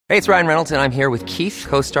Hey, it's Ryan Reynolds, and I'm here with Keith,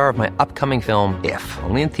 co-star of my upcoming film, If,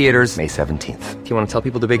 only in theaters May 17th. Do you want to tell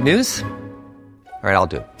people the big news? All right, I'll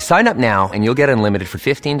do it. Sign up now and you'll get unlimited for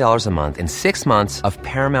 $15 a month and 6 months of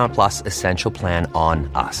Paramount Plus Essential Plan on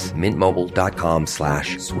us.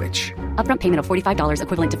 MintMobile.com/switch. Upfront payment of $45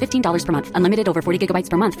 equivalent to $15 per month. Unlimited over 40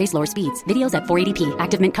 gigabytes per month. Face lower speeds. Videos at 480p.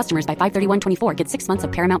 Active Mint customers by 531.24 get 6 months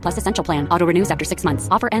of Paramount Plus Essential Plan. Auto renews after 6 months.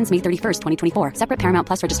 Offer ends May 31st, 2024. Separate Paramount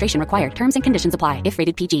Plus registration required. Terms and conditions apply if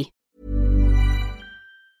rated PG.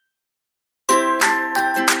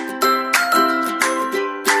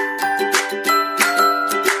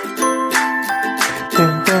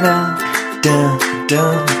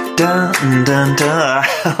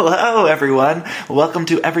 Hello, everyone. Welcome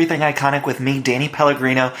to Everything Iconic with me, Danny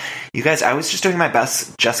Pellegrino. You guys, I was just doing my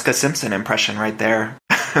best Jessica Simpson impression right there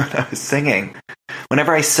when I was singing.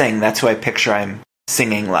 Whenever I sing, that's who I picture I'm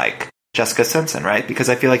singing like. Jessica Simpson, right? Because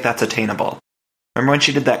I feel like that's attainable. Remember when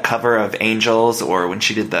she did that cover of Angels, or when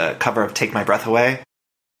she did the cover of Take My Breath Away?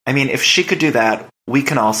 I mean, if she could do that, we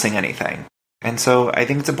can all sing anything. And so I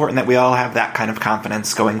think it's important that we all have that kind of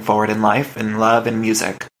confidence going forward in life, in love and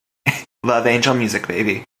music. Love angel music,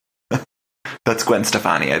 baby. That's Gwen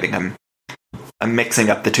Stefani. I think I'm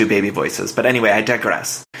mixing up the two baby voices. But anyway, I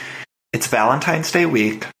digress. It's Valentine's Day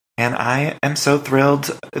week, and I am so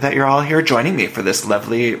thrilled that you're all here joining me for this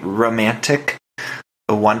lovely, romantic,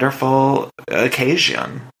 wonderful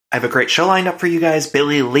occasion. I have a great show lined up for you guys.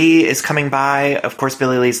 Billie Lee is coming by. Of course,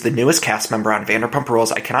 Billie Lee's the newest cast member on Vanderpump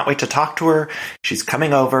Rules. I cannot wait to talk to her. She's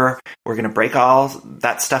coming over. We're going to break all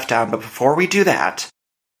that stuff down. But before we do that,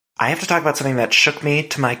 I have to talk about something that shook me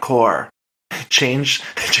to my core. Changed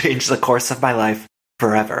the course of my life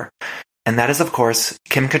forever. And that is, of course,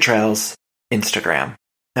 Kim Cattrall's Instagram.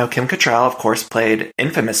 Now, Kim Cattrall, of course,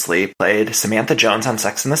 infamously played Samantha Jones on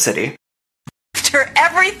Sex and the City. After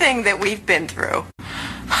everything that we've been through.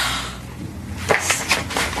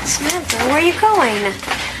 Samantha, where are you going?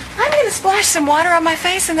 I'm going to splash some water on my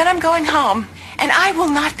face and then I'm going home. And I will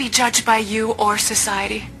not be judged by you or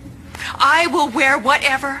society. I will wear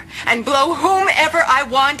whatever and blow whomever I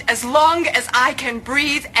want as long as I can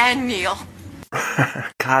breathe and kneel.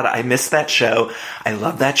 God, I miss that show. I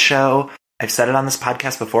love that show. I've said it on this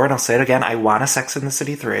podcast before and I'll say it again. I want a Sex and the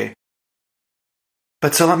City 3.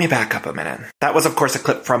 But so let me back up a minute. That was, of course, a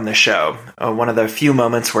clip from the show. One of the few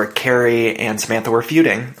moments where Carrie and Samantha were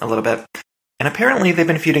feuding a little bit. And apparently they've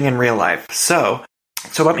been feuding in real life. So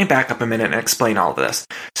let me back up a minute and explain all of this.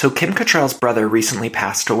 So Kim Cattrall's brother recently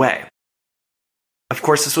passed away. Of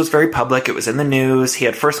course, this was very public. It was in the news. He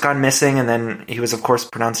had first gone missing, and then he was, of course,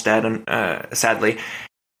 pronounced dead, sadly.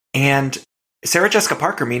 And Sarah Jessica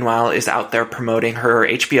Parker, meanwhile, is out there promoting her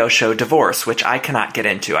HBO show Divorce, which I cannot get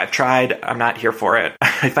into. I've tried. I'm not here for it.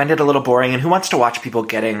 I find it a little boring, and who wants to watch people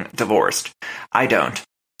getting divorced? I don't.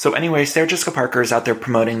 So anyway, Sarah Jessica Parker is out there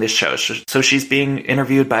promoting this show. So she's being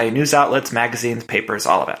interviewed by news outlets, magazines, papers,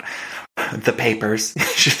 all of it. The papers.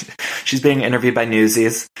 She's being interviewed by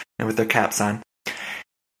Newsies with their caps on.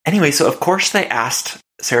 Anyway, so of course they asked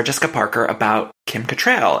Sarah Jessica Parker about Kim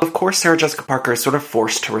Cattrall. Of course, Sarah Jessica Parker is sort of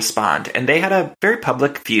forced to respond. And they had a very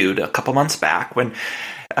public feud a couple months back when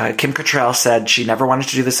Kim Cattrall said she never wanted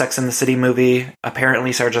to do the Sex and the City movie.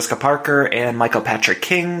 Apparently, Sarah Jessica Parker and Michael Patrick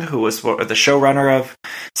King, who was the showrunner of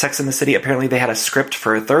Sex and the City, apparently they had a script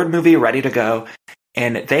for a third movie ready to go.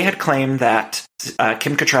 And they had claimed that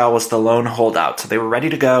Kim Cattrall was the lone holdout. So they were ready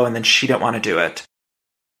to go, and then she didn't want to do it.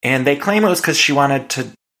 And they claim it was because she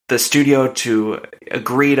wanted the studio to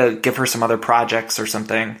agree to give her some other projects or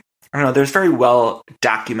something. I don't know, there's very well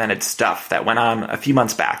documented stuff that went on a few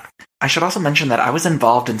months back. I should also mention that I was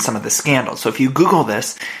involved in some of the scandals. So if you Google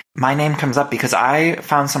this, my name comes up because I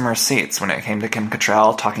found some receipts when it came to Kim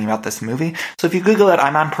Cattrall talking about this movie. So if you Google it,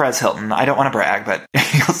 I'm on Perez Hilton. I don't want to brag, but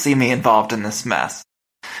you'll see me involved in this mess.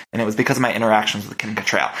 And it was because of my interactions with Kim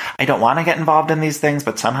Cattrall. I don't want to get involved in these things,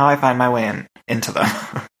 but somehow I find my way into them.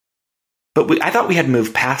 But I thought we had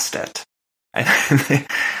moved past it. I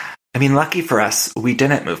mean, lucky for us, we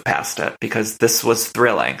didn't move past it because this was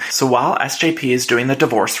thrilling. So while SJP is doing the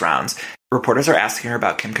divorce rounds, reporters are asking her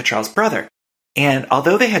about Kim Cattrall's brother. And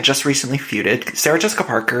although they had just recently feuded, Sarah Jessica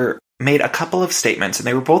Parker made a couple of statements, and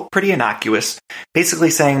they were both pretty innocuous,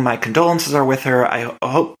 basically saying, my condolences are with her. I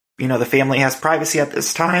hope, the family has privacy at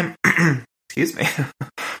this time. Excuse me.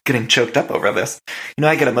 Getting choked up over this.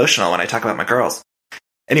 I get emotional when I talk about my girls.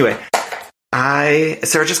 Anyway,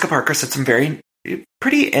 Sarah Jessica Parker said some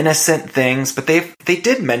pretty innocent things, but they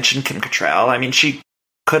did mention Kim Cattrall. I mean, she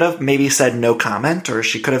could have maybe said no comment, or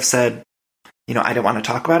she could have said, I don't want to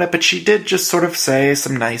talk about it, but she did just sort of say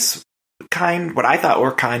some nice, what I thought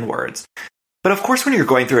were kind words. But of course, when you're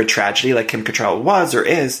going through a tragedy like Kim Cattrall was or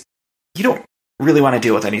is, you don't really want to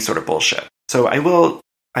deal with any sort of bullshit. So I will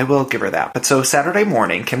give her that. But so Saturday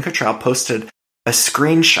morning, Kim Cattrall posted a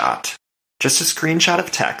screenshot, just a screenshot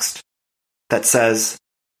of text that says,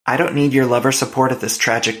 "I don't need your love or support at this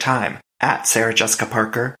tragic time, at Sarah Jessica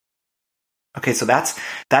Parker." Okay, so that's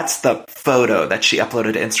the photo that she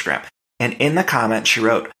uploaded to Instagram. And in the comment, she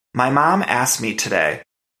wrote, "My mom asked me today,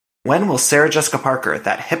 when will Sarah Jessica Parker,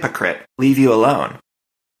 that hypocrite, leave you alone?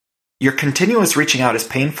 Your continuous reaching out is a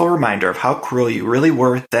painful reminder of how cruel you really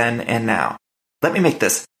were then and now. Let me make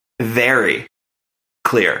this very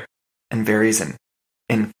clear." And very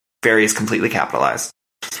is completely capitalized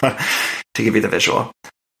to give you the visual.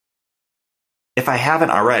 "If I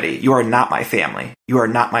haven't already, you are not my family. You are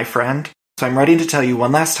not my friend. So I'm writing to tell you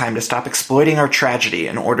one last time to stop exploiting our tragedy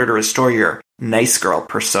in order to restore your nice girl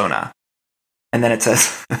persona." And then it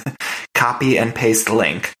says, copy and paste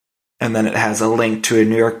link. And then it has a link to a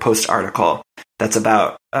New York Post article that's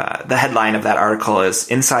about, the headline of that article is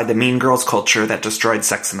 "Inside the Mean Girls Culture That Destroyed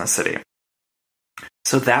Sex and the City."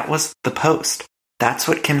 So that was the post. That's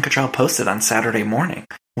what Kim Cattrall posted on Saturday morning.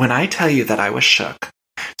 When I tell you that I was shook.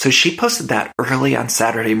 So she posted that early on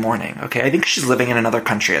Saturday morning. Okay, I think she's living in another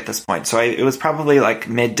country at this point. So it was probably like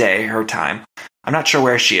midday her time. I'm not sure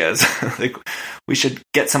where she is. Like, we should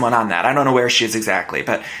get someone on that. I don't know where she is exactly,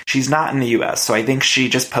 but she's not in the US. So I think she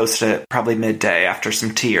just posted it probably midday after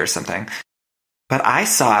some tea or something. But I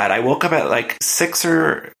saw it. I woke up at like 6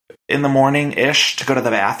 or in the morning-ish to go to the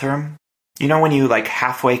bathroom. You know when you like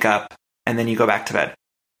half wake up and then you go back to bed.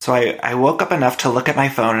 So I woke up enough to look at my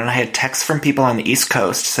phone, and I had texts from people on the East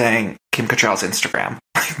Coast saying Kim Cattrall's Instagram.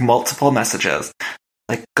 Multiple messages.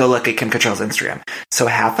 Like, go look at Kim Cattrall's Instagram. So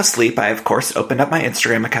half asleep, I, of course, opened up my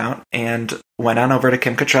Instagram account and went on over to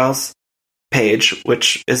Kim Cattrall's page,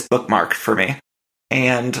 which is bookmarked for me.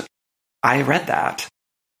 And I read that.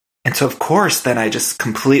 And so, of course, then I just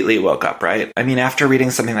completely woke up, right? I mean, after reading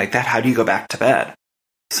something like that, how do you go back to bed?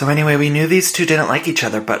 So anyway, we knew these two didn't like each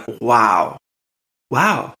other, but wow.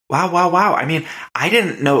 Wow. I mean, I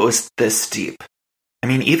didn't know it was this deep. I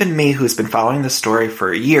mean, even me, who's been following this story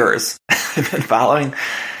for years, I've been following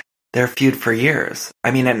their feud for years.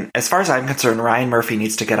 I mean, and as far as I'm concerned, Ryan Murphy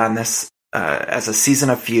needs to get on this as a season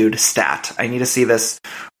of feud stat. I need to see this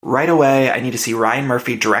right away. I need to see Ryan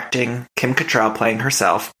Murphy directing Kim Cattrall playing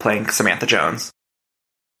herself, playing Samantha Jones.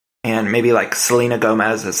 And maybe like Selena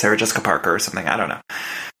Gomez as Sarah Jessica Parker or something. I don't know.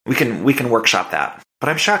 We can workshop that. But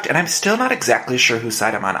I'm shocked, and I'm still not exactly sure whose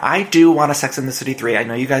side I'm on. I do want a Sex and the City 3. I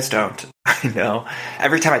know you guys don't. I know.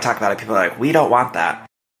 Every time I talk about it, people are like, we don't want that.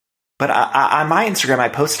 But on my Instagram, I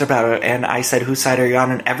posted about it, and I said, whose side are you on?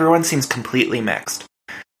 And everyone seems completely mixed.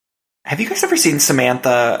 Have you guys ever seen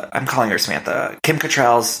Samantha, I'm calling her Samantha, Kim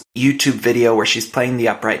Cattrall's YouTube video where she's playing the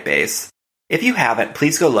upright bass? If you haven't,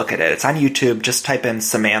 please go look at it. It's on YouTube. Just type in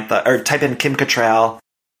Samantha, or type in Kim Cattrall,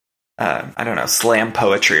 I don't know, slam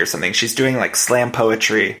poetry or something. She's doing like slam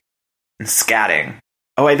poetry and scatting.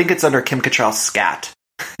 Oh, I think it's under Kim Cattrall Scat.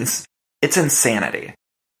 It's insanity.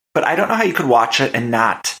 But I don't know how you could watch it and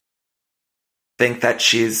not think that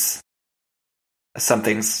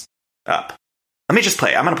something's up. Let me just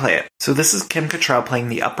play it. I'm going to play it. So this is Kim Cattrall playing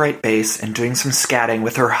the upright bass and doing some scatting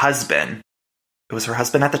with her husband. It was her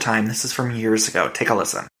husband at the time. This is from years ago. Take a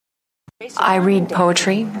listen. I read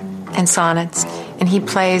poetry and sonnets, and he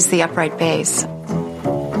plays the upright bass.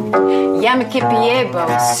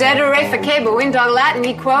 Yamakipiebo, sedere facebo, in dog Latin,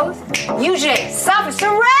 he quoth, Uge, suffice,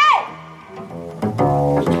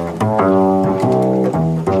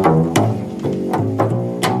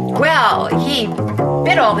 Well, he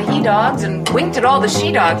bit all the he-dogs and winked at all the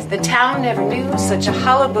she-dogs. The town never knew such a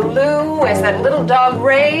hullabaloo as that little dog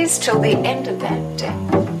raised till the end of that day.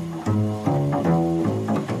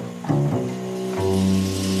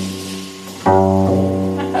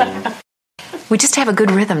 We just have a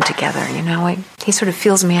good rhythm together, you know. He sort of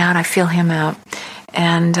feels me out, I feel him out,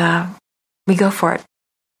 and we go for it.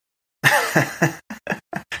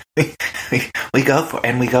 we go for it,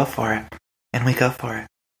 and we go for it, and we go for it.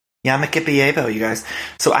 Yamakipiebo, you guys.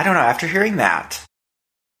 So I don't know, after hearing that,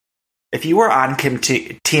 if you were on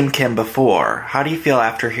Team Kim before, how do you feel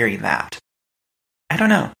after hearing that? I don't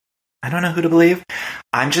know. I don't know who to believe.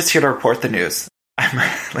 I'm just here to report the news. I'm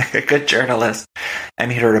like a good journalist.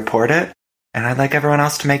 I'm here to report it, and I'd like everyone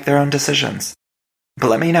else to make their own decisions.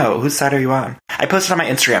 But let me know, whose side are you on? I posted on my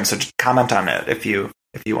Instagram, so just comment on it if you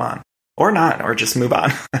want. Or not, or just move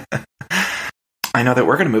on. I know that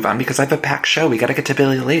we're going to move on because I have a packed show. We got to get to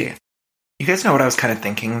Billy Lee. You guys know what I was kind of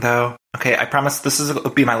thinking, though? Okay, I promise this will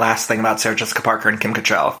be my last thing about Sarah Jessica Parker and Kim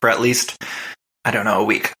Cattrall for at least, I don't know, a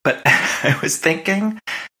week. But I was thinking,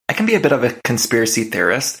 I can be a bit of a conspiracy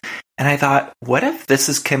theorist. And I thought, what if this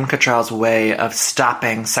is Kim Cattrall's way of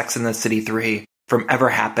stopping Sex and the City 3 from ever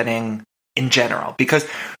happening in general? Because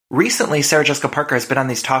recently, Sarah Jessica Parker has been on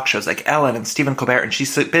these talk shows like Ellen and Stephen Colbert, and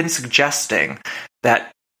she's been suggesting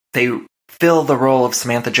that they fill the role of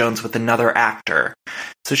Samantha Jones with another actor.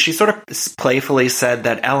 So she sort of playfully said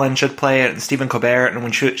that Ellen should play it and Stephen Colbert, and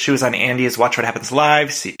when she was on Andy's Watch What Happens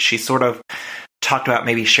Live, she sort of talked about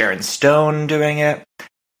maybe Sharon Stone doing it.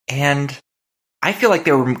 And I feel like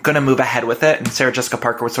they were going to move ahead with it, and Sarah Jessica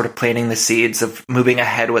Parker was sort of planting the seeds of moving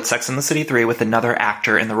ahead with Sex and the City 3 with another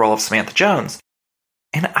actor in the role of Samantha Jones.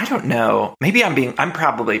 And I don't know, maybe I'm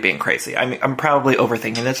probably being crazy. I'm probably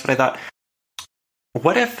overthinking this, but I thought,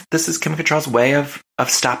 what if this is Kim Cattrall's way of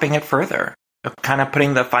stopping it further? Of kind of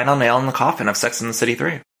putting the final nail in the coffin of Sex and the City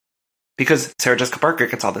 3? Because Sarah Jessica Parker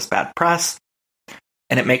gets all this bad press,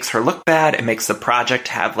 and it makes her look bad. It makes the project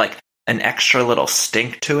have like an extra little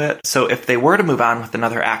stink to it. So if they were to move on with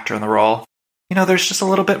another actor in the role, there's just a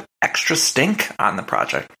little bit extra stink on the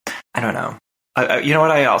project. I don't know. You know what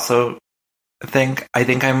I also think? I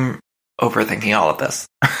think I'm overthinking all of this.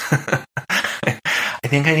 I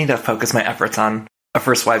think I need to focus my efforts on a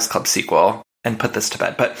First Wives Club sequel and put this to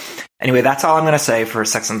bed. But anyway, that's all I'm going to say for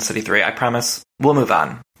Sex and the City 3. I promise we'll move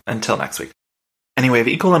on until next week. Anyway, of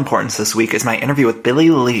equal importance this week is my interview with Billie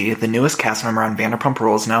Lee, the newest cast member on Vanderpump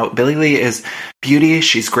Rules. Now, Billie Lee is beauty,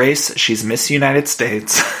 she's grace, she's Miss United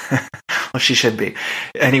States. Well, she should be.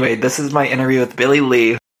 Anyway, this is my interview with Billie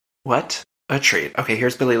Lee. What a treat. Okay,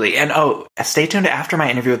 here's Billie Lee. And stay tuned after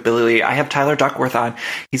my interview with Billie Lee. I have Tyler Duckworth on.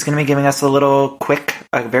 He's going to be giving us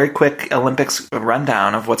a very quick Olympics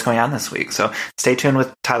rundown of what's going on this week. So stay tuned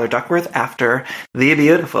with Tyler Duckworth after the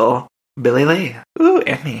beautiful Billie Lee. Ooh,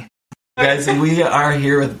 and me. Guys, we are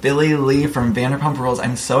here with Billie Lee from Vanderpump Rules.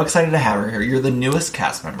 I'm so excited to have her here. You're the newest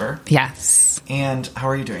cast member. Yes. And how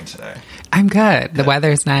are you doing today? I'm good. The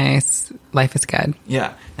weather's nice. Life is good.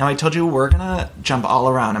 Yeah. Now, I told you we're going to jump all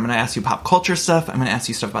around. I'm going to ask you pop culture stuff. I'm going to ask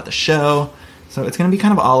you stuff about the show. So it's going to be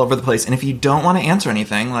kind of all over the place. And if you don't want to answer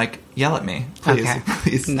anything, yell at me. Please. Okay.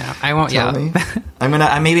 Please. No, I won't yell. Me.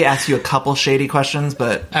 I maybe ask you a couple shady questions,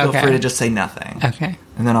 but feel free to just say nothing. Okay.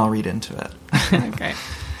 And then I'll read into it. Okay.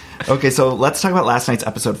 Okay, so let's talk about last night's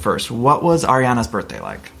episode first. What was Ariana's birthday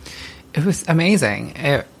like? It was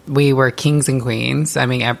amazing. We were kings and queens. I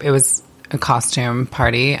mean, it was a costume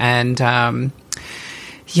party. And,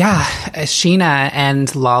 Sheena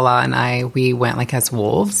and Lala and we went as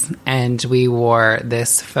wolves. And we wore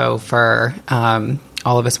this faux fur.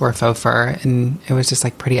 All of us wore faux fur. And it was just,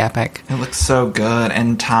 pretty epic. It looked so good.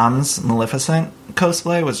 And Tom's Maleficent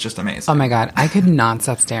cosplay was just amazing. Oh, my God. I could not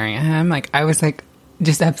stop staring at him. I was,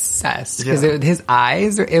 just obsessed because his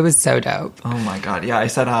eyes, it was so dope. Oh my God. Yeah, I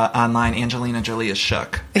said online, Angelina Jolie is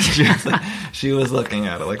shook. She was looking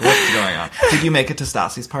at it what's going on? Did you make it to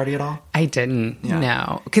Stassi's party at all? I didn't,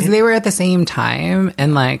 no. Because they were at the same time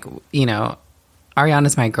and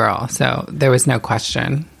Ariana's my girl, so there was no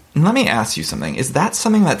question. Let me ask you something. Is that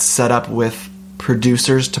something that's set up with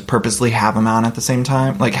producers to purposely have them on at the same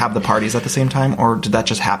time? Have the parties at the same time? Or did that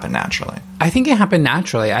just happen naturally? I think it happened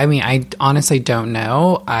naturally. I mean, I honestly don't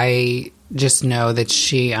know. I just know that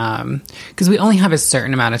she... because we only have a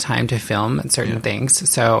certain amount of time to film certain things.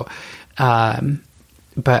 So...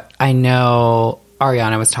 but I know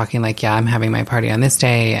Ariana was talking I'm having my party on this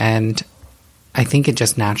day, and I think it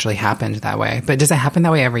just naturally happened that way. But does it happen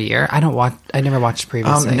that way every year? I never watched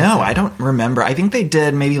previously. No, I don't remember. I think they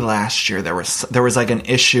did maybe last year. There was an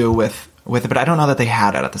issue with it, but I don't know that they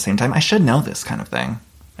had it at the same time. I should know this kind of thing.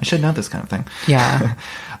 Yeah.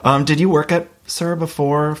 Did you work at SUR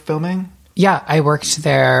before filming? Yeah, I worked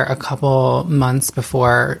there a couple months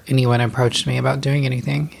before anyone approached me about doing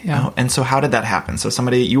anything. Yeah. Oh, and so how did that happen? So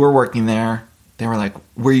you were working there. They were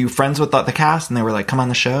were you friends with the cast? And they were come on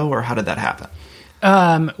the show? Or how did that happen?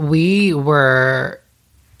 We were...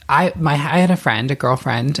 I had a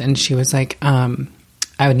girlfriend, and she was I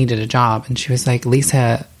needed a job. And she was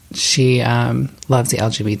Lisa, she loves the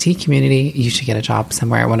LGBT community. You should get a job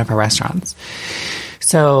somewhere at one of her restaurants.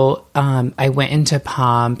 So I went into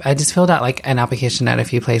Pomp. I just filled out an application at a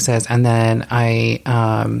few places, and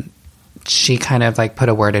then she kind of put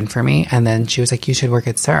a word in for me, and then she was you should work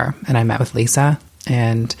at SUR. And I met with Lisa,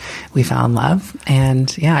 and we fell in love,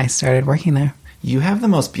 and I started working there. You have the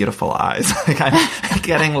most beautiful eyes. I'm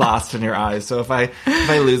getting lost in your eyes. So if I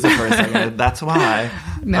lose it for a second, that's why.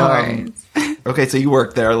 No worries. Okay, so you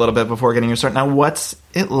worked there a little bit before getting your start. Now, what's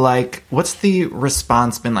it like? What's the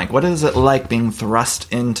response been like? What is it like being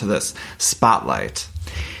thrust into this spotlight?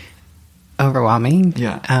 Overwhelming.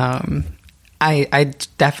 Yeah. I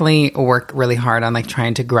definitely work really hard on like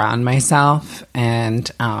trying to ground myself and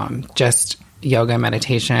just yoga,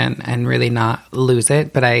 meditation, and really not lose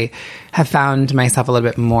it. But I have found myself a little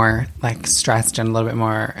bit more like stressed and a little bit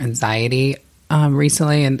more anxiety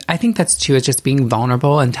recently. And I think that's too, is just being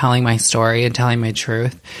vulnerable and telling my story and telling my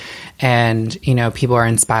truth. And, you know, people are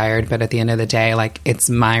inspired, but at the end of the day, like, it's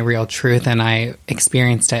my real truth and I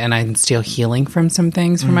experienced it and I'm still healing from some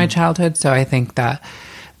things from my childhood. So I think that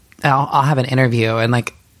I'll have an interview and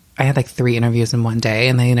like, I had like 3 interviews in one day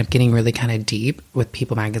and they ended up getting really kind of deep with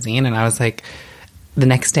People magazine. And I was like, the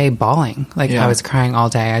next day bawling, like I was crying all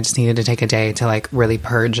day. I just needed to take a day to like really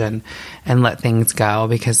purge and let things go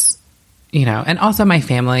because, you know, and also my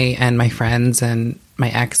family and my friends and my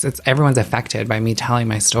ex, everyone's affected by me telling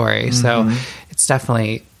my story. So it's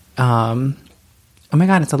definitely, oh my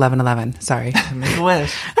God, it's 11/11. Sorry. Make a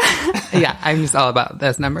wish. Yeah. I'm just all about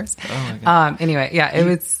those numbers. Oh my God. Anyway, yeah, it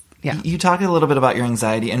was. Yeah. You talk a little bit about your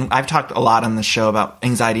anxiety, and I've talked a lot on the show about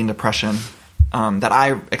anxiety and depression that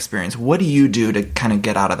I experience. What do you do to kind of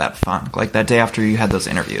get out of that funk? Like that day after you had those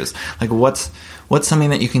interviews, like what's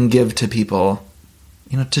something that you can give to people,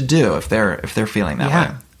 you know, to do if they're feeling that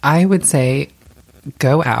way? I would say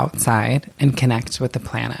go outside and connect with the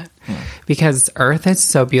planet because Earth is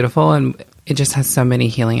so beautiful and it just has so many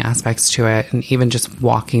healing aspects to it. And even just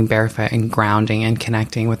walking barefoot and grounding and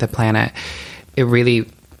connecting with the planet, it really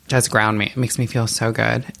does ground me. It makes me feel so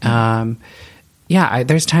good.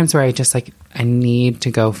 There's times where I just like, I need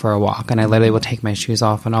to go for a walk and I literally will take my shoes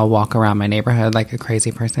off and I'll walk around my neighborhood like a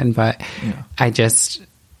crazy person. But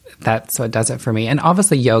that's what does it for me. And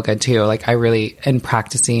obviously yoga too. Like I really, and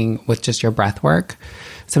practicing with just your breath work,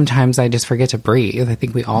 sometimes I just forget to breathe. I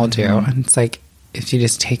think we all do. And it's like, if you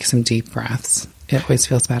just take some deep breaths, it always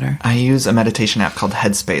feels better. I use a meditation app called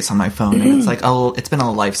Headspace on my phone, and it's like, it's been a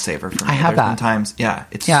lifesaver for me. I have that. Times,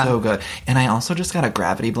 it's so good. And I also just got a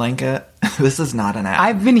gravity blanket. This is not an app.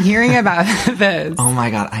 I've been hearing about this. Oh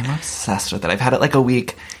my God, I'm obsessed with it. I've had it like a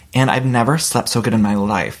week, and I've never slept so good in my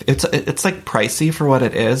life. It's like pricey for what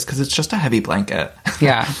it is, because it's just a heavy blanket.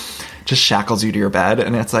 Yeah. Just shackles you to your bed,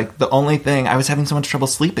 and it's like the only thing, I was having so much trouble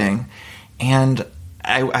sleeping, and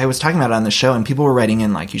I was talking about it on the show, and people were writing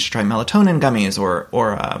in, like, you should try melatonin gummies or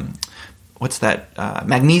what's that,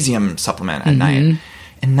 magnesium supplement at night.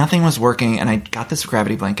 And nothing was working, and I got this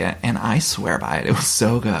gravity blanket, and I swear by it. It was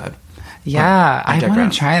so good. Yeah, I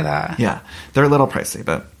want to try that. Yeah, they're a little pricey,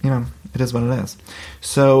 but, you know, it is what it is.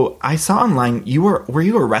 So I saw online, were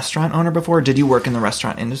you a restaurant owner before? Did you work in the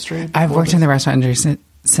restaurant industry? I've worked in the restaurant industry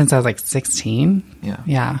since I was like 16.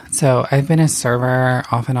 Yeah. So I've been a server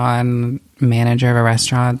off and on, manager of a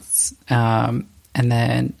restaurant. And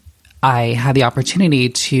then I had the opportunity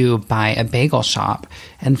to buy a bagel shop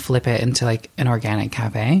and flip it into like an organic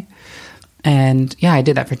cafe. And yeah, I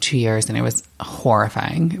did that for 2 years and it was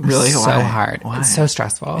horrifying. It was really? So hard. Why? It's so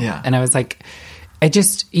stressful. Yeah. And I was like, I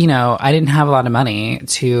just, you know, I didn't have a lot of money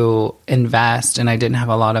to invest and I didn't have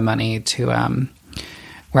a lot of money to,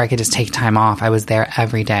 where I could just take time off. I was there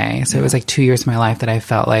every day. So it was like 2 years of my life that I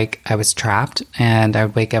felt like I was trapped and I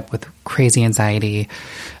would wake up with crazy anxiety.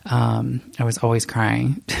 I was always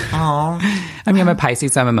crying. Aww. I mean, I'm a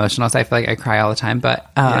Pisces, so I'm emotional, so I feel like I cry all the time. But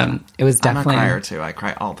it was definitely... I'm a crier too. I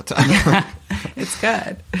cry all the time. Yeah, it's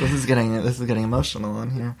good. This is getting emotional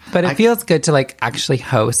on here. But it feels good to like actually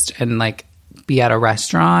host and like be at a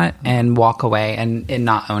restaurant and walk away and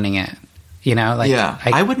not owning it. You know, like,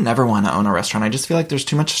 I would never want to own a restaurant. I just feel like there's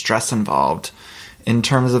too much stress involved in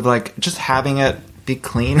terms of like just having it be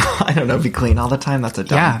clean. I don't know, be clean all the time. That's a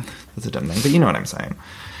dumb thing, but you know what I'm saying.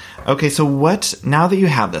 Okay, so now that you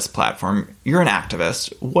have this platform, you're an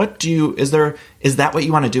activist. Is that what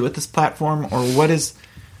you want to do with this platform, or what is?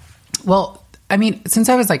 Well, I mean, since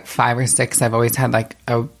I was like 5 or 6, I've always had like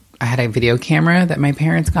I had a video camera that my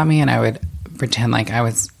parents got me, and I would pretend like I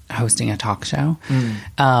was hosting a talk show.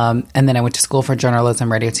 And then I went to school for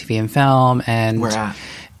journalism, radio, TV, and film. And where at?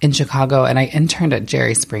 In Chicago. And I interned at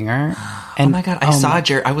Jerry Springer. And, oh my God. I saw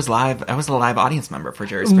Jerry. I was a live audience member for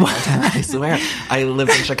Jerry Springer. I swear. I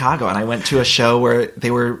lived in Chicago and I went to a show where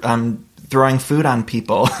they were throwing food on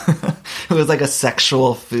people. It was like a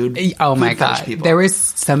sexual food. Oh my God. People. There was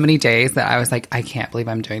so many days that I was like, I can't believe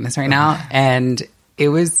I'm doing this right now. And it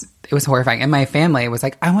was horrifying. And my family was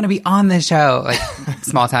like, I want to be on this show, like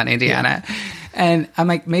small town Indiana. And I'm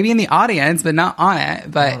like, maybe in the audience, but not on it.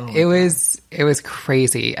 But it was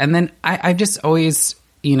crazy. And then I just always,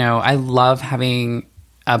 you know, I love having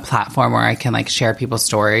a platform where I can like share people's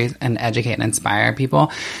stories and educate and inspire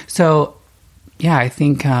people. So yeah, I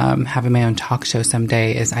think having my own talk show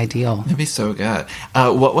someday is ideal. It'd be so good.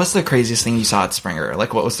 What was the craziest thing you saw at Springer?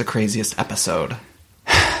 Like, what was the craziest episode?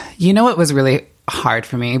 You know what was really hard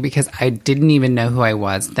for me, because I didn't even know who I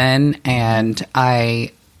was then, and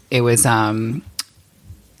it was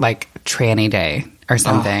like tranny day or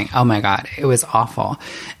something. Oh my God, it was awful.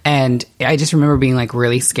 And I just remember being like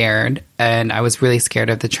really scared, and I was really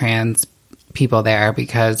scared of the trans people there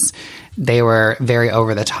because they were very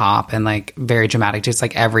over the top and like very dramatic, just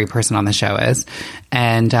like every person on the show is.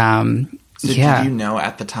 And Did you know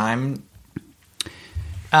at the time?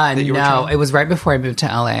 No, it was right before I moved to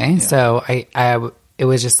LA. Yeah. So it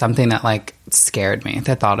was just something that like scared me.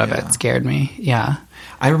 The thought of it scared me. Yeah.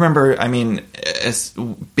 I remember, I mean, as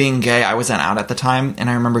being gay, I wasn't out at the time. And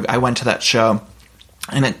I remember I went to that show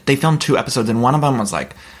and they filmed 2 episodes. And one of them was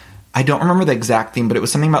like, I don't remember the exact theme, but it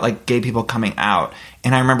was something about like gay people coming out.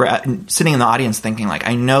 And I remember sitting in the audience thinking like,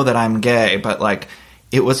 I know that I'm gay, but like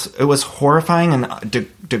it was horrifying and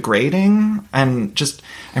degrading. And just,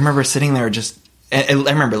 I remember sitting there I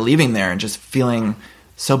remember leaving there and just feeling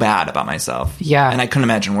so bad about myself. Yeah. And I couldn't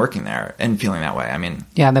imagine working there and feeling that way. I mean...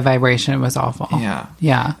 Yeah, the vibration was awful. Yeah.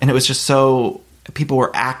 Yeah. And it was just so... People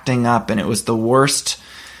were acting up, and it was the worst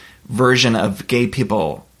version of gay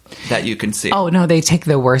people that you can see. Oh, no, they take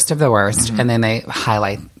the worst of the worst, and then they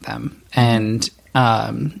highlight them. And,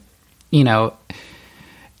 you know...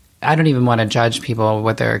 I don't even want to judge people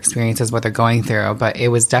with their experiences, what they're going through, but it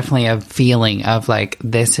was definitely a feeling of like,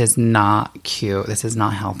 this is not cute. This is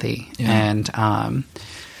not healthy. Yeah. And,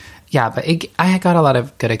 but I got a lot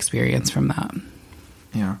of good experience from that.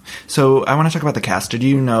 Yeah. So I want to talk about the cast. Did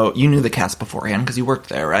you knew the cast beforehand because you worked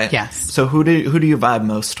there, right? Yes. So who do you vibe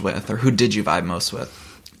most with, or who did you vibe most with?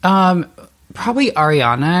 Probably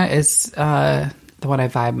Ariana is, the one I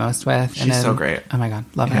vibe most with. She's so great. Oh my God,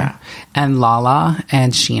 love her. And Lala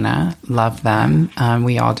and Sheena, love them.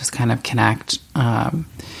 We all just kind of connect.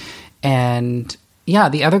 And yeah,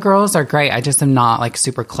 the other girls are great. I just am not like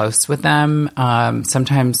super close with them.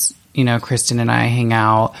 Sometimes, you know, Kristen and I hang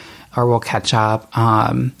out or we'll catch up.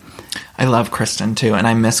 I love Kristen too. And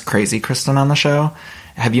I miss Crazy Kristen on the show.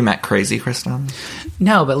 Have you met Crazy Kristen?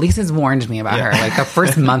 No, but Lisa's warned me about her. Like the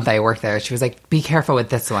first month I worked there, she was like, be careful with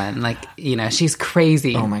this one. Like, you know, she's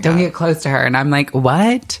crazy. Oh my God. Don't get close to her. And I'm like,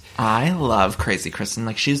 what? I love Crazy Kristen.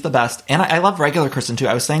 Like, she's the best. And I love regular Kristen too.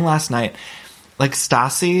 I was saying last night, like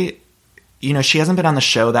Stassi, you know, she hasn't been on the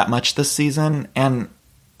show that much this season. And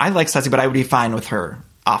I like Stassi, but I would be fine with her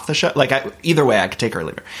off the show. Like, either way, I could take her or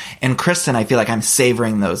leave her. And Kristen, I feel like I'm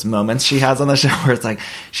savoring those moments she has on the show where it's like,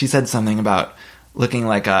 she said something about looking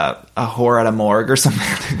like a whore at a morgue or something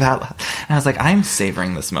like that. And I was like, I'm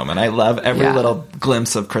savoring this moment. I love every little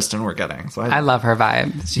glimpse of Kristen we're getting. So I love her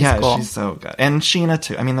vibe. She's cool. She's so good. And Sheena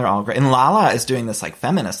too. I mean, they're all great. And Lala is doing this like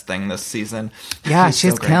feminist thing this season. Yeah,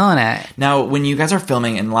 she's so killing it. Now, when you guys are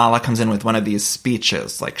filming and Lala comes in with one of these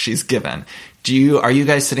speeches like she's given, are you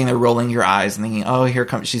guys sitting there rolling your eyes and thinking, oh, here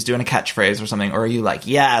comes, she's doing a catchphrase or something? Or are you like,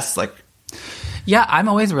 yes, like... Yeah, I'm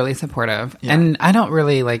always really supportive. Yeah. And I don't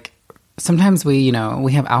really like... Sometimes we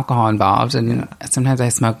have alcohol involved, and sometimes I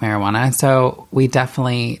smoke marijuana. So we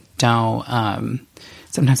definitely don't.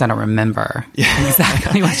 Sometimes I don't remember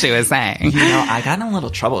exactly what she was saying. You know, I got in a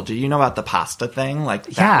little trouble. Do you know about the pasta thing? Like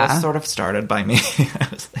that was sort of started by me. I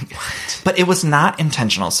was like, what? But it was not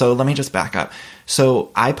intentional. So let me just back up.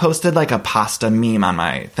 So I posted like a pasta meme on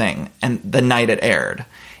my thing, and the night it aired,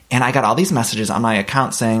 and I got all these messages on my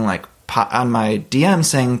account saying like on my DM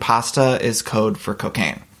saying pasta is code for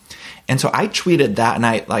cocaine. And so I tweeted that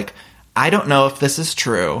night, like, I don't know if this is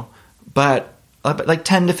true, but like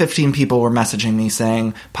 10 to 15 people were messaging me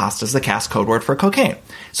saying pasta's the cast code word for cocaine.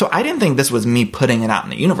 So I didn't think this was me putting it out in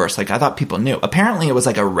the universe. Like, I thought people knew. Apparently it was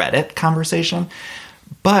like a Reddit conversation,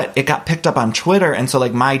 but it got picked up on Twitter. And so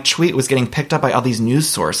like my tweet was getting picked up by all these news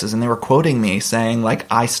sources, and they were quoting me saying like,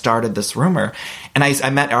 I started this rumor. And I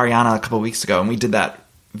met Ariana a couple of weeks ago, and we did that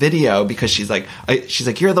video because she's like,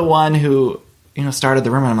 you're the one who... started the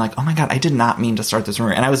rumor. And I'm like, oh my God, I did not mean to start this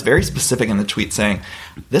rumor. And I was very specific in the tweet saying,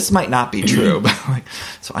 this might not be true. But like,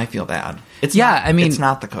 so I feel bad. It's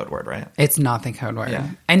not the code word, right? It's not the code word. Yeah.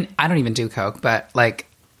 And I don't even do coke, but like,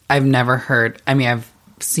 I've never heard, I've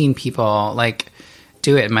seen people like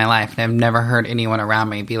do it in my life, and I've never heard anyone around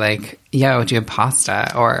me be like, yo, do you have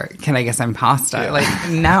pasta? Or can I get some pasta? Yeah. Like,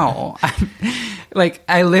 no. Like,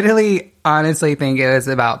 I literally honestly think it was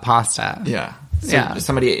about pasta. Yeah. So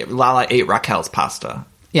Lala ate Raquel's pasta.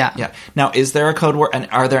 Yeah. Yeah. Now, is there a code word? And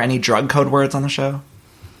are there any drug code words on the show?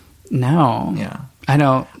 No. Yeah. I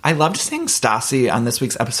know. I loved seeing Stassi on this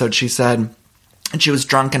week's episode. She said she was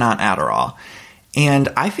drunk and on Adderall. And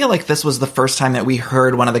I feel like this was the first time that we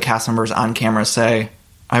heard one of the cast members on camera say,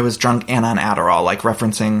 I was drunk and on Adderall, like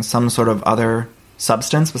referencing some sort of other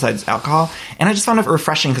substance besides alcohol. And I just found it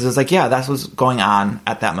refreshing because it was like, yeah, that's what's going on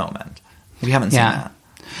at that moment. We haven't seen that.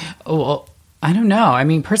 Well, I don't know. I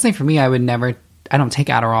mean, personally for me, I don't take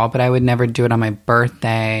Adderall, but I would never do it on my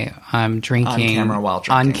birthday, drinking. On camera while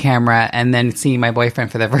drinking. On camera, and then seeing my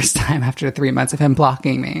boyfriend for the first time after 3 months of him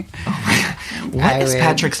blocking me. Oh my God. What is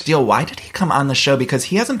Patrick's deal? Why did he come on the show? Because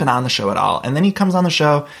he hasn't been on the show at all. And then he comes on the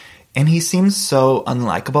show, and he seems so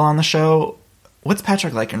unlikable on the show. What's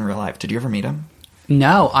Patrick like in real life? Did you ever meet him?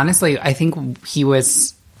 No, honestly, I think he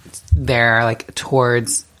was there like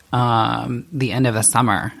towards the end of the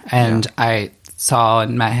summer, and I saw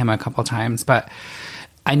and met him a couple times, but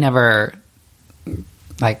I never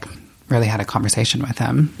like really had a conversation with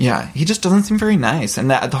him. Yeah, he just doesn't seem very nice.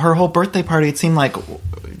 And her whole birthday party, it seemed like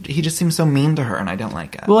he just seemed so mean to her, and I don't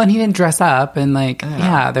like it. Well, and he didn't dress up, and like,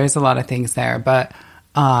 yeah there's a lot of things there, but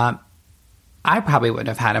I probably would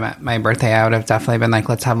have had him at my birthday. I would have definitely been like,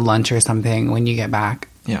 let's have lunch or something when you get back.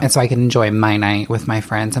 Yeah. And so I could enjoy my night with my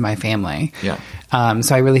friends and my family. Yeah.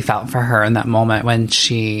 So I really felt for her in that moment when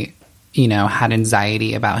she, had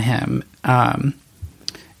anxiety about him.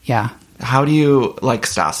 Yeah. How do you like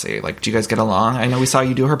Stassi? Like, do you guys get along? I know we saw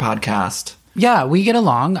you do her podcast. Yeah, we get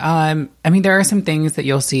along. I mean, there are some things that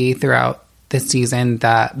you'll see throughout this season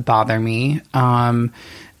that bother me.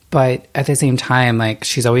 But at the same time, like,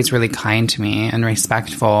 she's always really kind to me and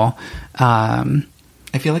respectful.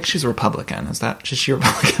 I feel like she's Republican. Is she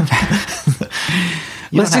Republican?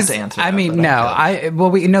 You don't have to answer that. I mean, no.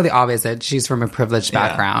 We know the obvious that she's from a privileged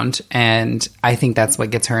background, and I think that's what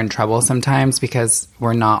gets her in trouble sometimes because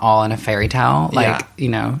we're not all in a fairy tale. Like,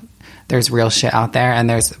 there's real shit out there, and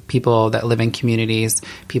there's people that live in communities,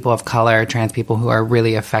 people of color, trans people who are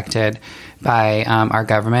really affected by our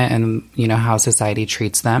government and, how society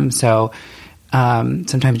treats them. So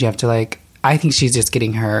sometimes you have to, like, I think she's just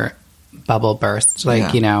getting her bubble burst.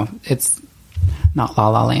 Like, it's not La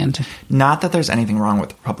La Land. Not that there's anything wrong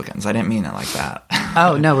with Republicans. I didn't mean it like that.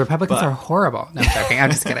 Oh, no, Republicans are horrible. No, I'm joking.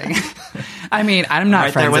 I'm just kidding. I mean, I'm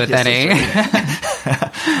not friends with any.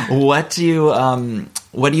 What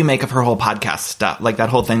do you make of her whole podcast stuff? Like that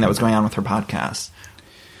whole thing that was going on with her podcast?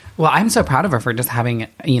 Well, I'm so proud of her for just having, her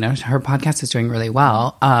podcast is doing really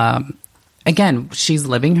well. Again, she's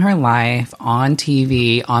living her life on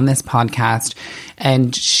TV, on this podcast,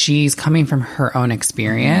 and she's coming from her own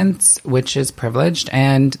experience, which is privileged,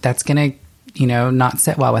 and that's going to, not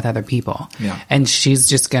sit well with other people. Yeah. And she's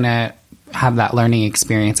just going to have that learning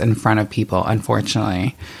experience in front of people,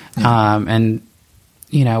 unfortunately. Yeah. And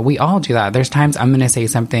we all do that. There's times I'm going to say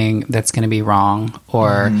something that's going to be wrong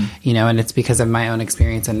or, and it's because of my own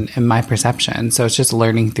experience and my perception. So it's just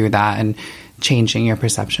learning through that and changing your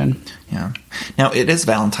perception. Yeah. Now, it is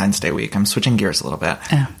Valentine's Day week. I'm switching gears a little bit.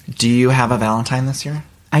 Do you have a Valentine this year?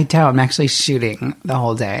 I don't. I'm actually shooting the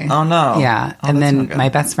whole day. Oh, no. Yeah. Oh, and then my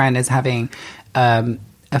best friend is having a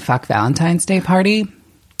fuck Valentine's Day party.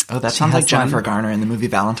 Oh, that sounds like Jennifer Garner in the movie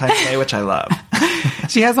Valentine's Day, which I love.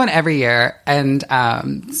 She has one every year, and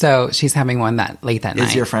so she's having one late that night.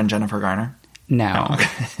 Is your friend Jennifer Garner? No. Oh,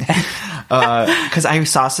 okay. Because I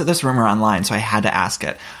saw this rumor online, so I had to ask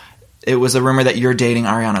it. It was a rumor that you're dating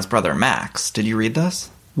Ariana's brother, Max. Did you read this?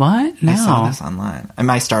 What? No. I saw this online. Am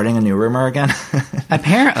I starting a new rumor again?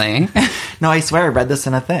 Apparently. No, I swear I read this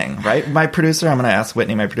in a thing, right? My producer, I'm going to ask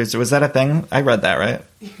Whitney, my producer, was that a thing? I read that, right?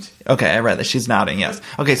 Okay, I read that. She's nodding, yes.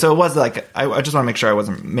 Okay, so it was like, I just want to make sure I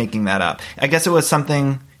wasn't making that up. I guess it was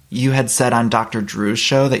something you had said on Dr. Drew's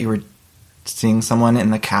show that you were seeing someone in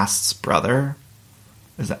the cast's brother.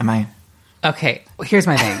 Okay, here's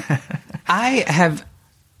my thing. I have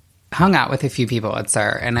hung out with a few people at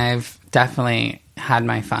SUR, and I've definitely had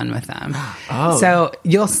my fun with them. Oh. So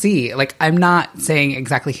you'll see. Like, I'm not saying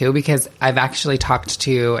exactly who because I've actually talked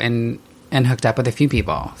to and hooked up with a few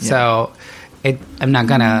people. Yeah. So I'm not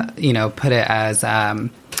gonna, put it as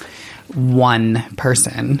one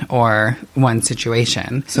person or one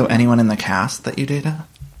situation. So anyone in the cast that you dated?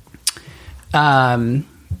 Or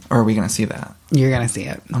are we gonna see that? You're gonna see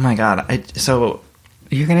it. Oh my god!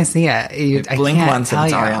 You're going to see it. Blink once and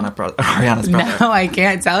it's Ariana's brother. No, I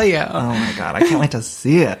can't tell you. Oh, my God. I can't wait to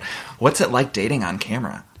see it. What's it like dating on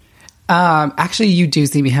camera? Actually, you do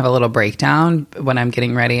see me have a little breakdown when I'm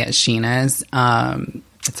getting ready at Sheena's.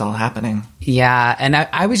 It's all happening. Yeah. And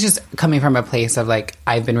I was just coming from a place of, like,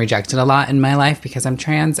 I've been rejected a lot in my life because I'm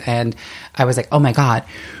trans. And I was like, oh, my God,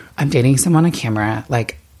 I'm dating someone on camera.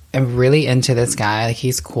 Like, I'm really into this guy. Like,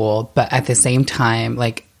 he's cool. But at the same time,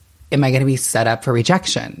 like, am I going to be set up for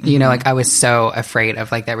rejection? Mm-hmm. Like, I was so afraid of,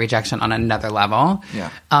 like, that rejection on another level. Yeah.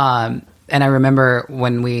 And I remember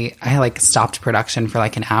when I like stopped production for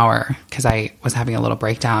like an hour because I was having a little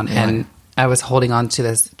breakdown. Yeah. And I was holding on to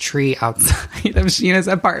this tree outside of Sheena's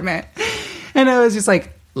apartment. And I was just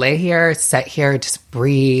like, lay here, sit here, just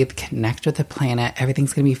breathe, connect with the planet.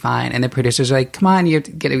 Everything's going to be fine. And the producers are like, come on, you have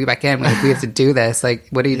to get me back in. Like, we have to do this. Like,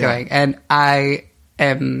 what are you doing? And I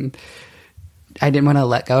didn't want to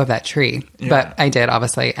let go of that tree, but I did,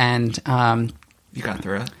 obviously. And you got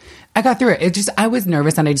through it? I got through it. I was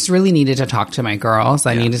nervous, and I just really needed to talk to my girls.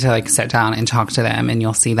 I needed to like sit down and talk to them, and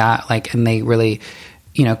you'll see that. Like, and they really,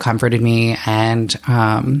 comforted me, and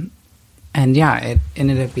yeah, it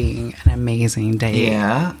ended up being an amazing day.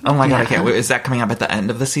 Yeah. Oh my God, I can't wait. Is that coming up at the end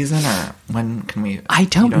of the season, or when can we? I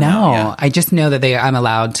don't know. I just know that I'm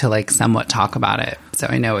allowed to like somewhat talk about it, so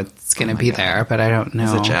I know it's going to be there, but I don't know.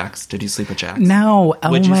 Is it Jax? Did you sleep with Jax? No.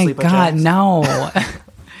 Would you my sleep with God, Jax? no.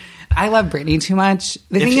 I love Brittany too much.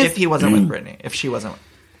 If he wasn't with Brittany, if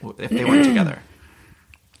they weren't together.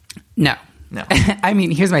 No. I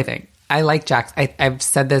mean, here's my thing. I like Jax. I've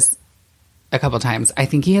said this a couple times. I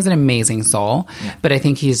think he has an amazing soul, but I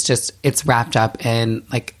think it's wrapped up in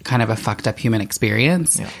like kind of a fucked up human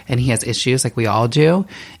experience, and he has issues like we all do.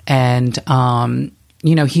 And,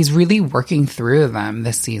 he's really working through them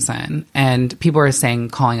this season, and people are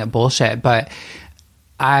calling it bullshit, but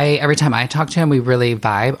every time I talk to him, we really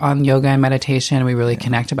vibe on yoga and meditation. We really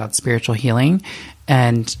connect about spiritual healing.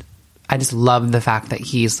 And I just love the fact that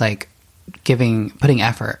he's like putting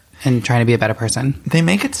effort and trying to be a better person. They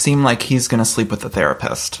make it seem like he's going to sleep with the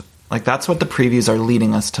therapist. Like that's what the previews are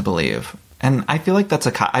leading us to believe. And I feel like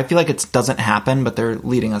I feel like it doesn't happen, but they're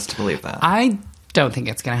leading us to believe that. I don't think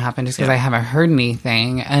it's going to happen just because I haven't heard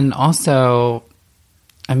anything. And also,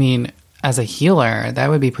 I mean, as a healer, that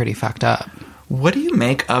would be pretty fucked up. What do you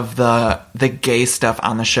make of the gay stuff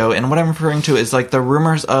on the show? And what I'm referring to is like the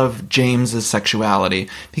rumors of James's sexuality.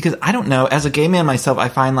 Because I don't know, as a gay man myself, I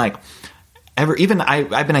find like I've been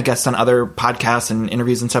a guest on other podcasts and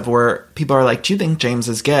interviews and stuff where people are like, do you think James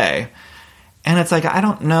is gay? And it's like, I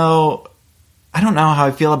don't know how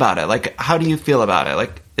I feel about it. Like, how do you feel about it?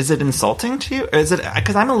 Like, is it insulting to you? Or is it,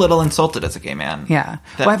 because I'm a little insulted as a gay man. Yeah.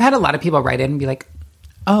 Well, I've had a lot of people write in and be like,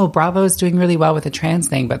 oh, Bravo's doing really well with the trans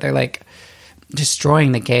thing, but they're like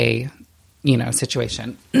destroying the gay,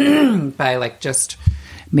 situation by like just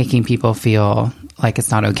making people feel like it's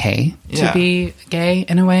not okay to be gay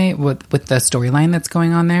in a way with the storyline that's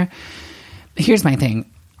going on there. Here's my thing.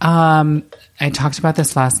 I talked about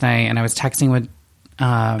this last night, and I was texting with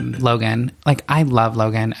Logan. Like, I love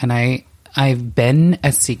Logan, and I've been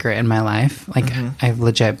a secret in my life. Like, I've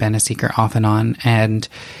legit been a secret off and on, and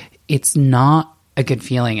it's not a good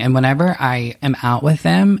feeling. And whenever I am out with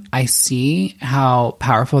them, I see how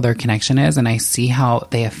powerful their connection is, and I see how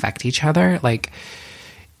they affect each other. Like,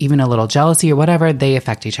 even a little jealousy or whatever, they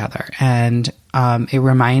affect each other. And it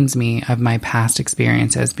reminds me of my past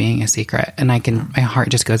experiences being a secret. And my heart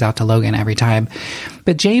just goes out to Logan every time.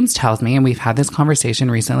 But James tells me, and we've had this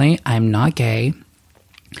conversation recently, I'm not gay.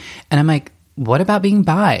 And I'm like, what about being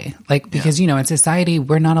bi? Like, because, in society,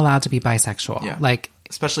 we're not allowed to be bisexual. Yeah. Like,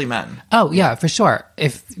 especially men. Oh, yeah, for sure.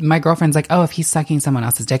 If my girlfriend's like, oh, if he's sucking someone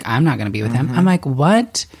else's dick, I'm not going to be with him. I'm like,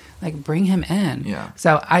 what? Like, bring him in. Yeah.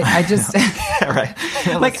 So I just... right.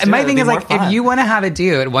 Yeah, like, my thing is, like, if you want to have a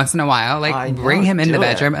dude once in a while, like, bring him in the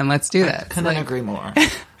bedroom and let's do this. I couldn't agree more.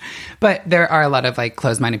 But there are a lot of, like,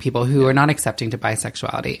 closed-minded people who are not accepting to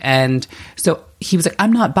bisexuality. And so he was like,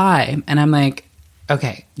 I'm not bi. And I'm like,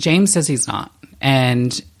 okay, James says he's not.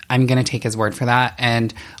 And I'm going to take his word for that.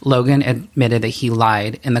 And Logan admitted that he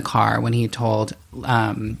lied in the car when he told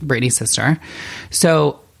Brittany's sister.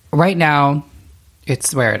 So right now,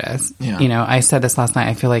 it's where it is. Yeah. I said this last night.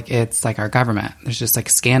 I feel like it's like our government. There's just like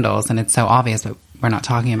scandals, and it's so obvious, but we're not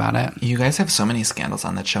talking about it. You guys have so many scandals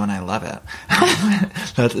on that show, and I love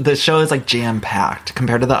it. The show is like jam-packed.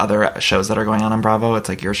 Compared to the other shows that are going on Bravo, it's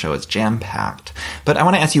like your show is jam-packed. But I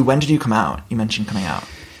want to ask you, when did you come out? You mentioned coming out.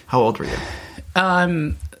 How old were you?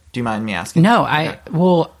 Do you mind me asking? No, I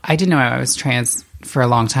didn't know I was trans for a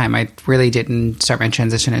long time. I really didn't start my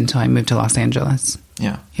transition until I moved to Los Angeles.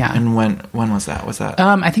 Yeah. Yeah. And when was that? Was that?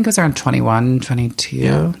 I think it was around 21,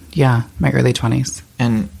 22. Yeah, my early 20s.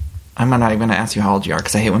 And I'm not even going to ask you how old you are,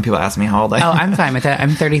 because I hate when people ask me how old I am. Oh, I'm fine with it.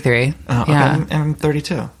 I'm 33. Yeah. Okay, I'm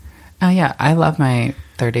 32. Oh, yeah. I love my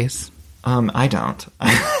 30s. I don't.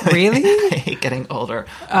 Really? I hate getting older.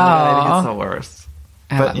 I think it's the worst.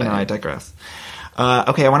 But, I digress.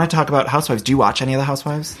 Okay, I want to talk about Housewives. Do you watch any of the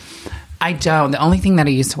Housewives? I don't. The only thing that I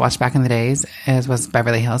used to watch back in the days was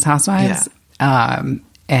Beverly Hills Housewives. Yeah.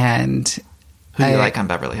 And who do you like on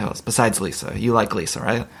Beverly Hills besides Lisa? You like Lisa,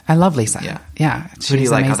 right? I love Lisa. Yeah. Yeah. Who do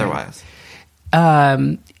you like otherwise?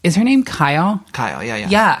 Is her name Kyle? Kyle, yeah.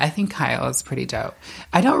 Yeah, I think Kyle is pretty dope.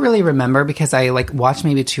 I don't really remember because I like watched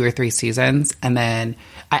maybe 2 or 3 seasons, and then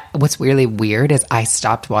what's really weird is I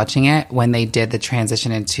stopped watching it when they did the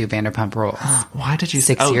transition into Vanderpump Rules. Why did you?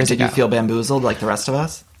 6 years ago. Did you feel bamboozled like the rest of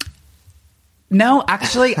us? No,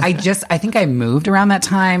 actually, I think I moved around that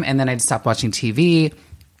time, and then I stopped watching TV.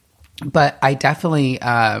 But I definitely,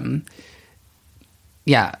 I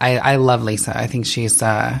love Lisa. I think she's.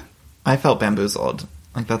 I felt bamboozled.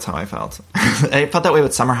 Like, that's how I felt. I felt that way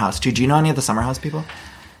with Summer House, too. Do you know any of the Summer House people?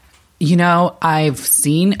 You know, I've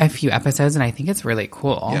seen a few episodes, and I think it's really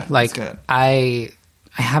cool. Yeah, like, it's good. I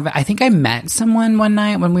think I met someone one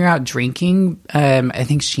night when we were out drinking. I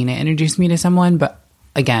think Sheena introduced me to someone, but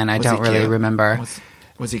again, I don't really remember.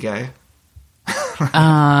 Was he gay?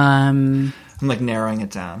 I'm like narrowing it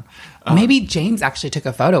down. Maybe James actually took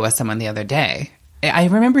a photo with someone the other day. I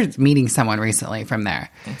remember meeting someone recently from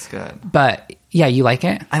there. It's good. But, yeah, you like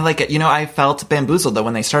it? I like it. You know, I felt bamboozled, though,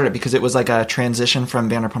 when they started because it was like a transition from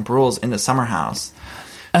Vanderpump Rules into Summer House.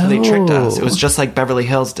 So they tricked us. It was just like Beverly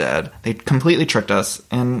Hills did. They completely tricked us,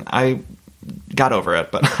 and I got over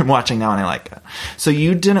it, but I'm watching now, and I like it. So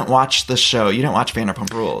you didn't watch the show. You didn't watch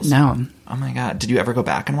Vanderpump Rules. No. Oh, my God. Did you ever go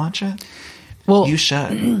back and watch it? Well, you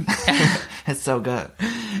should. It's so good.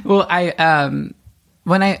 Well,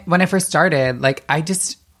 when I first started, like,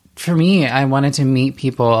 for me, I wanted to meet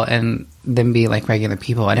people and them be like regular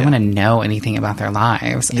people. I didn't want to know anything about their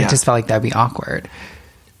lives. Yeah. I just felt like that'd be awkward.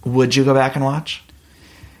 Would you go back and watch?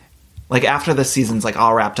 Like, after the season's like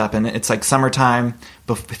all wrapped up and it's like summertime,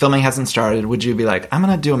 but filming hasn't started, would you be like, I'm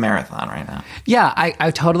going to do a marathon right now? Yeah,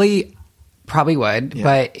 I totally probably would,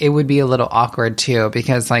 but it would be a little awkward too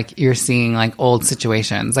because like you're seeing like old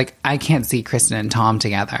situations. Like, I can't see Kristen and Tom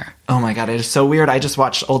together. Oh my God, it is so weird. I just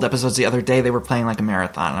watched old episodes the other day. They were playing like a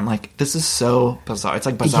marathon. I'm like, this is so bizarre. It's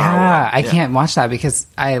like bizarre. Yeah, I can't watch that because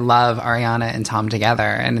I love Ariana and Tom together.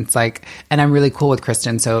 And it's like, and I'm really cool with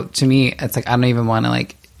Kristen. So to me, it's like, I don't even want to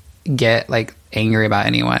like get like angry about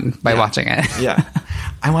anyone by watching it. Yeah.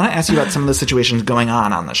 I want to ask you about some of the situations going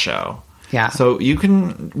on the show. Yeah. So we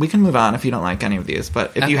can move on if you don't like any of these,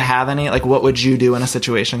 but if you have any, like, what would you do in a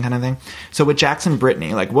situation kind of thing? So with Jax and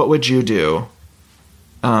Brittany, like, what would you do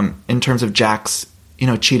in terms of Jax, you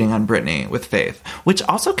know, cheating on Brittany with Faith? Which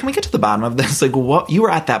also, can we get to the bottom of this? Like, what, you were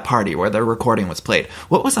at that party where the recording was played.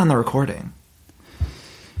 What was on the recording?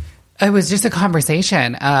 It was just a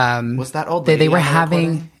conversation. Was that old lady they were on the having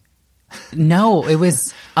recording? No, it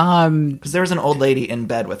was because there was an old lady in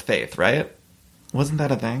bed with Faith, right? Wasn't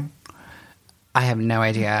that a thing? I have no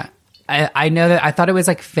idea. I know that I thought it was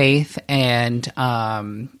like Faith and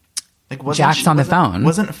like Jax on the phone.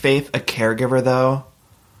 Wasn't Faith a caregiver though?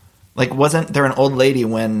 Like, wasn't there an old lady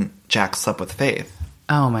when Jax slept with Faith?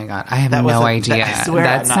 Oh my God, I have no idea. I swear,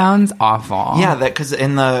 that sounds awful. Yeah, because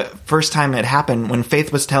in the first time it happened, when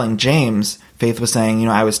Faith was telling James, Faith was saying, you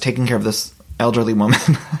know, I was taking care of this elderly woman,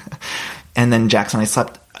 and then Jax and I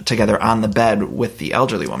slept together on the bed with the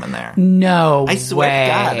elderly woman there. No, I swear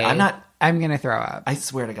to God, I'm gonna throw up. I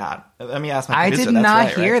swear to God. Let me ask my producer. I did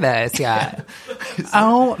not hear this yet.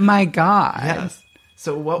 Oh my God. Yes.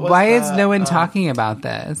 So what was Why is no one talking about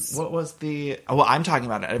this? What was the... Well, I'm talking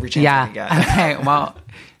about it every chance I can get. Okay, well,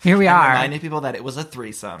 here we are. Reminding people that it was a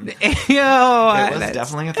threesome. Ew. It was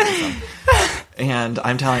definitely a threesome. And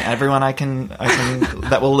I'm telling everyone I can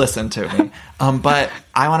that will listen to me. But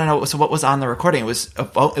I want to know, so what was on the recording? It was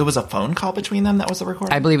a phone call between them that was the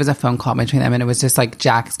recording? I believe it was a phone call between them, and it was just like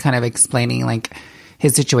Jax kind of explaining like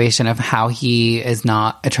his situation of how he is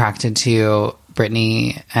not attracted to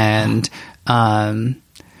Brittany and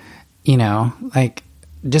you know, like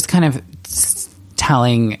just kind of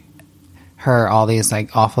telling her all these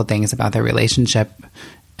like awful things about their relationship.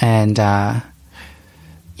 And yeah,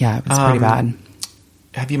 it was pretty bad.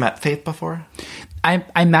 Have you met Faith before?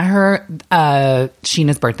 I met her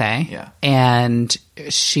Sheena's birthday. Yeah. And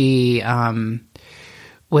she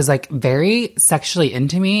was like very sexually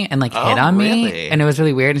into me and like hit on me. Really? And it was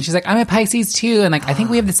really weird. And she's like, I'm a Pisces too. And like I think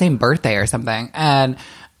we have the same birthday or something. And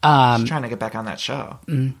she's trying to get back on that show.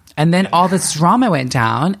 And then all this drama went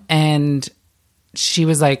down and she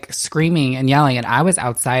was like screaming and yelling, and I was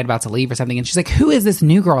outside about to leave or something, and she's like, who is this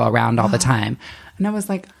new girl around all the time? And I was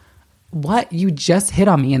like, what? You just hit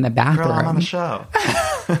on me in the bathroom. Girl, I'm on the show.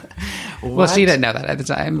 Well, she didn't know that at the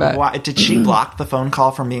time. But why did she block the phone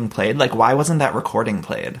call from being played? Like, why wasn't that recording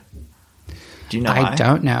played? Do you know why? I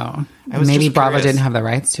don't know. I was Maybe just Bravo curious. didn't have the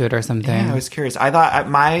rights to it or something. Yeah, I was curious. I thought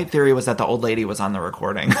my theory was that the old lady was on the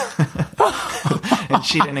recording, and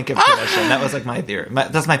she didn't give permission. That was like my theory.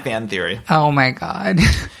 That's my fan theory. Oh my God.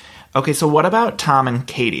 Okay, so what about Tom and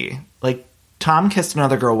Katie? Like, Tom kissed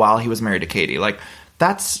another girl while he was married to Katie. Like,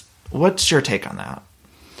 what's your take on that?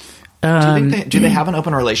 Do they have an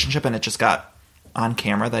open relationship and it just got on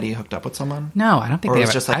camera that he hooked up with someone? No, I don't think they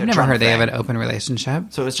have. I've never heard they have an open relationship.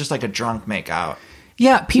 So it was just like a drunk makeout.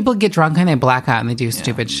 Yeah, people get drunk and they black out and they do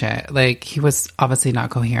stupid shit. Like, he was obviously not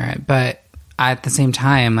coherent, but at the same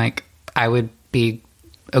time, like, I would be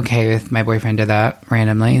okay if my boyfriend did that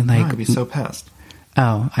randomly. Like, I'd be so pissed.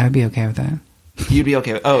 Oh, I would be okay with that. You'd be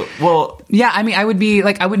okay with, oh, well. Yeah, I mean, I would be,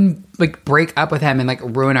 like, I wouldn't, like, break up with him and, like,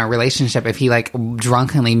 ruin our relationship if he, like,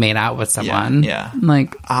 drunkenly made out with someone. Yeah.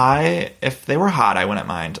 Like, if they were hot, I wouldn't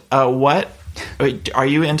mind. Are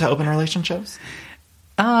you into open relationships?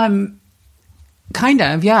 Kind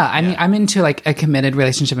of, yeah. I mean, I'm into, like, a committed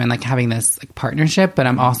relationship and, like, having this, like, partnership, but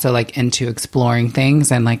I'm also, like, into exploring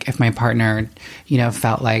things. And, like, if my partner, you know,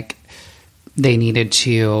 felt like they needed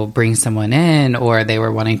to bring someone in or they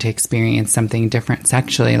were wanting to experience something different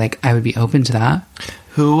sexually, like, I would be open to that.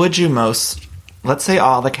 Who would you let's say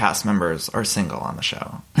all the cast members are single on the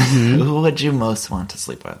show. Mm-hmm. Who would you most want to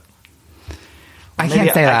sleep with? I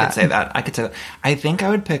can't say that. I could say that. I think I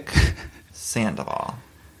would pick Sandoval.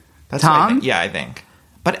 That's Tom? I think.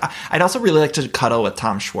 But I'd also really like to cuddle with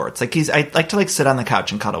Tom Schwartz. Like, I'd like to, like, sit on the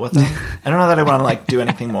couch and cuddle with him. I don't know that I want to, like, do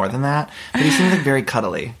anything more than that. But he seems like very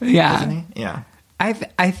cuddly. Yeah. Doesn't he? Yeah. I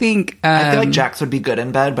think... I feel like Jax would be good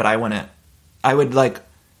in bed, but I wouldn't. I would, like...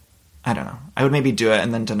 I don't know. I would maybe do it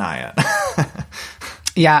and then deny it.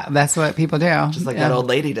 Yeah, that's what people do. Just like that old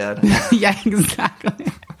lady did. Yeah, exactly.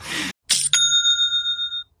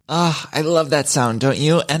 I love that sound, don't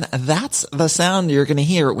you? And that's the sound you're going to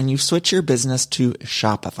hear when you switch your business to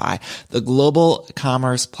Shopify, the global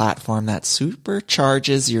commerce platform that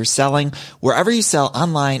supercharges your selling wherever you sell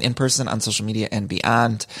online, in person, on social media, and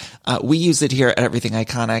beyond. We use it here at Everything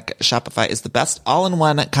Iconic. Shopify is the best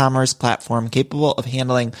all-in-one commerce platform capable of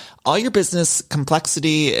handling all your business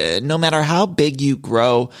complexity, no matter how big you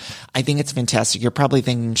grow. I think it's fantastic. You're probably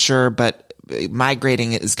thinking, sure, but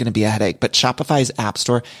migrating is going to be a headache, but Shopify's App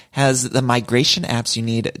Store has the migration apps you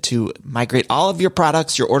need to migrate all of your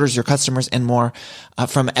products, your orders, your customers, and more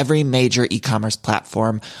from every major e-commerce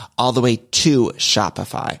platform all the way to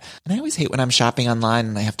Shopify. And I always hate when I'm shopping online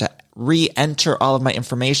and I have to re-enter all of my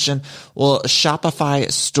information. Well, Shopify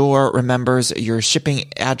Store remembers your shipping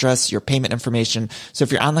address, your payment information. So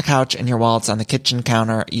if you're on the couch and your wallet's on the kitchen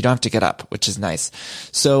counter, you don't have to get up, which is nice.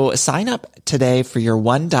 So sign up today for your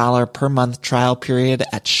 $1 per month trial period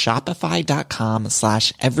at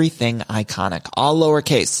shopify.com/everythingiconic, all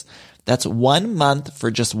lowercase. That's 1 month for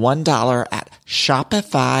just $1 at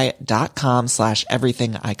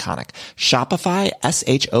shopify.com/everythingiconic. Shopify,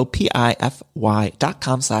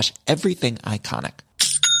 SHOPIFY.com/everythingiconic.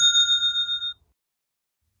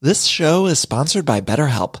 This show is sponsored by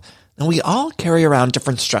BetterHelp. And we all carry around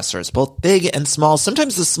different stressors, both big and small.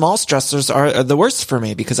 Sometimes the small stressors are the worst for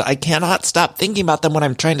me because I cannot stop thinking about them when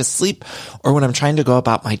I'm trying to sleep or when I'm trying to go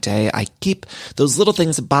about my day. I keep those little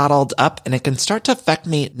things bottled up and it can start to affect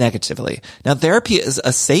me negatively. Now, therapy is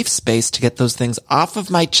a safe space to get those things off of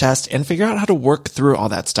my chest and figure out how to work through all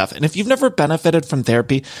that stuff. And if you've never benefited from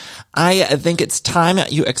therapy, I think it's time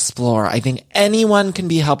you explore. I think anyone can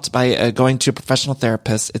be helped by going to a professional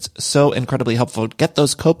therapist. It's so incredibly helpful. Get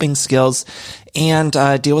those coping skills and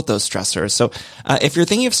deal with those stressors. So if you're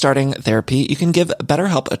thinking of starting therapy, you can give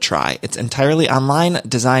BetterHelp a try. It's entirely online,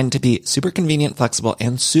 designed to be super convenient, flexible,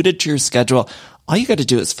 and suited to your schedule. All you got to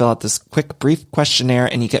do is fill out this quick, brief questionnaire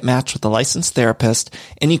and you get matched with a licensed therapist,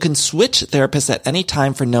 and you can switch therapists at any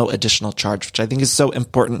time for no additional charge, which I think is so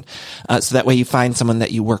important. So that way you find someone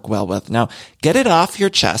that you work well with. Now, get it off your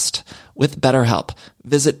chest with BetterHelp.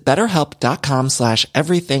 Visit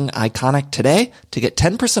BetterHelp.com/everythingiconic today to get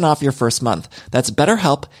 10% off your first month. That's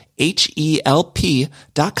BetterHelp,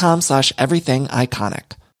 HELP.com/everythingiconic.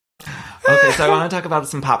 Okay, so I want to talk about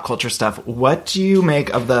some pop culture stuff. What do you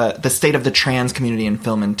make of the state of the trans community in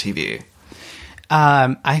film and TV?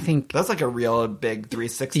 I think that's like a real big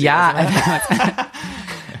 360. Yeah.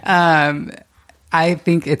 I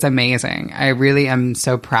think it's amazing. I really am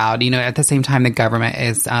so proud. You know, at the same time, the government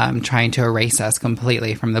is trying to erase us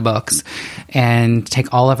completely from the books and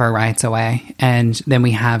take all of our rights away. And then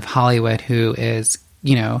we have Hollywood, who is,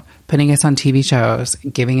 you know, putting us on TV shows,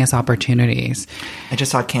 giving us opportunities. I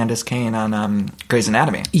just saw Candace Cain on Grey's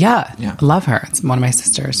Anatomy. Yeah. Love her. It's one of my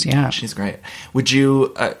sisters. Yeah. She's great. Would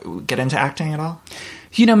you get into acting at all?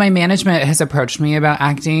 You know, my management has approached me about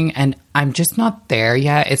acting, and I'm just not there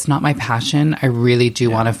yet. It's not my passion. I really do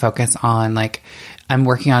want to focus on, like, I'm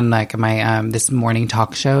working on, like, my this morning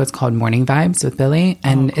talk show. It's called Morning Vibes with Billy,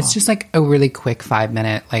 and it's just, like, a really quick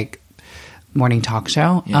 5-minute, like, morning talk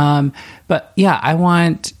show. Yeah. But yeah, I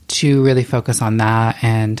want to really focus on that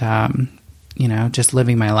and, you know, just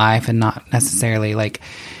living my life and not necessarily like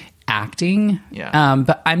acting. Yeah.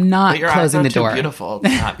 But I'm not But your closing eyes the are too door. beautiful to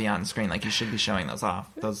not be on screen. Like, you should be showing those off.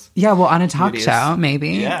 Those. Yeah, well, on a talk beauties. show, maybe.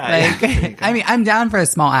 Yeah, like, yeah, there you go. I mean, I'm down for a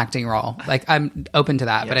small acting role. Like, I'm open to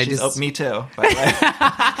that. Yeah, but I she's- just me too. By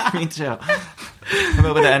the way. Me too. I'm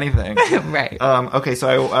open to anything. right. Okay,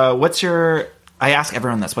 so what's your? I ask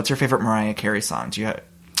everyone this. What's your favorite Mariah Carey song? Do you have?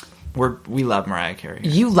 We love Mariah Carey.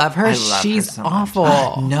 You love her. I love She's her so much.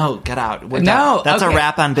 awful. No, get out. No, that's okay. a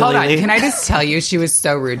wrap on Billy Hold on. Lee. Can I just tell you, she was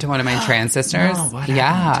so rude to one of my trans sisters. No, what happened?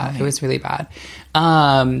 Yeah, Tell me. it was really bad.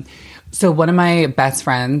 So one of my best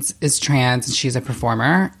friends is trans, and she's a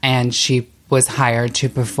performer, and she was hired to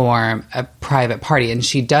perform a private party, and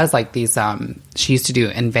she does like these. She used to do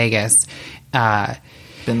in Vegas.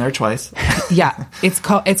 Been there twice. Yeah, it's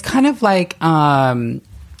kind of like.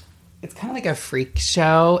 It's kind of like a freak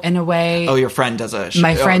show in a way. Oh, your friend does a show.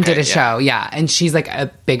 My friend Okay, did a yeah. show, yeah. And she's like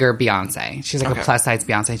a bigger Beyonce. She's like Okay. a plus size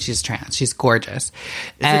Beyonce. She's trans. She's gorgeous.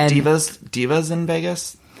 Is it Divas in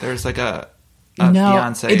Vegas? There's like a No,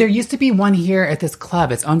 Beyonce. there used to be one here at this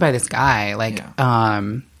club. It's owned by this guy. Like,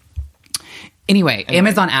 Anyway,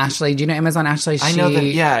 Amazon Ashley. Do you know Amazon Ashley? I know that-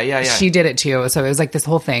 yeah. She did it too. So it was like this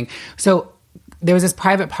whole thing. So there was this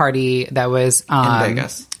private party that was in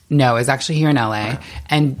Vegas. No, it was actually here in LA.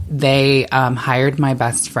 And they hired my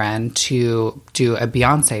best friend to do a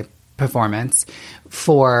Beyonce performance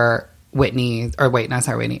for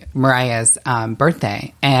Mariah's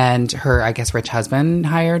birthday. And her, I guess, rich husband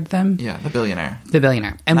hired them. Yeah, the billionaire. The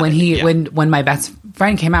billionaire. And when my best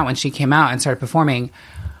friend came out, when she came out and started performing,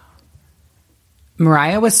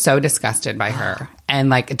 Mariah was so disgusted by her and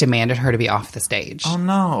like demanded her to be off the stage. Oh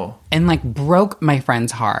no. And like broke my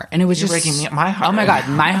friend's heart. And it was You're just breaking my heart Oh my right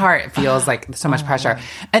God. My heart feels like so much pressure.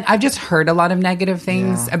 And I've just heard a lot of negative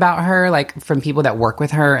things about her, like from people that work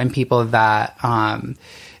with her and people that,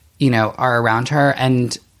 you know, are around her.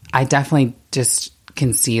 And I definitely just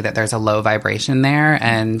can see that there's a low vibration there.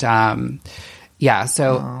 And,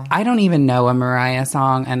 so I don't even know a Mariah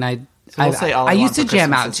song. And So we'll say all I I used want to for jam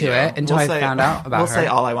Christmas out is to you. it until We'll I found out about we'll her. say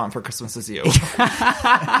all I want for Christmas is you.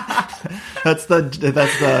 That's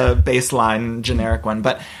the baseline generic one.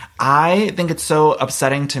 But I think it's so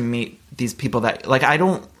upsetting to meet these people that like I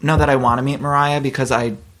don't know that I want to meet Mariah because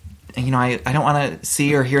I don't want to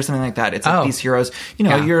see or hear something like that. It's like these heroes. You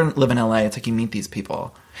know, you live in LA. It's like you meet these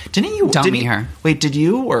people. Didn't meet her. Wait, did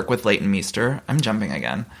you work with Leighton Meester? I'm jumping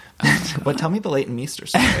again. Tell me the Leighton Meester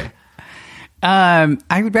story.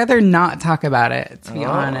 I would rather not talk about it, to be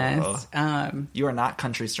honest. You are not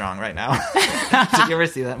Country Strong right now. Did you ever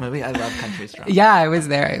see that movie? I love Country Strong. Yeah, I was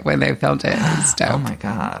there when they filmed it. It was dope. Oh my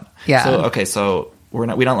God. Yeah. So we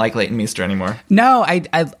don't like Leighton Meester anymore. No,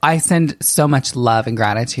 I send so much love and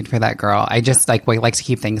gratitude for that girl. I just like to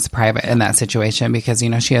keep things private in that situation because, you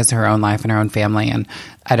know, she has her own life and her own family, and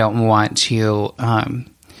I don't want to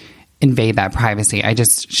invade that privacy.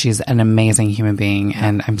 She's an amazing human being,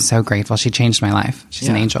 and I'm so grateful. She changed my life. She's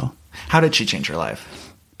an angel. How did she change your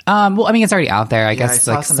life? Well, I mean, it's already out there. I guess I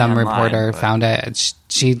saw like something some online, reporter but- found it.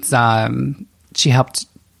 She helped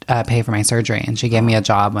pay for my surgery, and she gave me a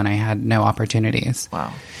job when I had no opportunities.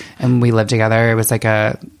 Wow. And we lived together. It was like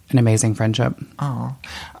an amazing friendship. Oh.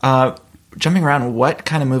 Jumping around, what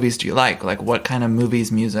kind of movies do you like? Like, what kind of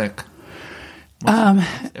movies, music?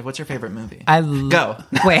 What's your favorite movie? Go.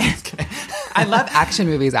 Wait. I love action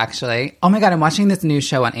movies, actually. Oh my God, I'm watching this new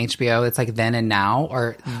show on HBO. It's like Then and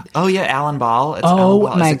Now. Oh yeah, Alan Ball. It's Alan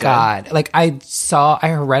Ball. Is My it good? God. Like I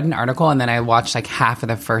read an article and then I watched like half of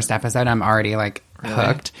the first episode. And I'm already like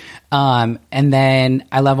hooked. And then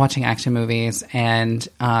I love watching action movies and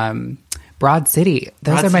Broad City.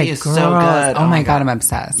 Those Broad are my City is girls. so good. Oh my God, I'm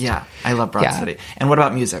obsessed. Yeah, I love Broad City. And what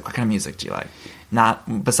about music? What kind of music do you like?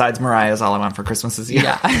 Not besides Mariah's All I Want for Christmas Is You.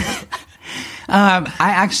 Yeah. I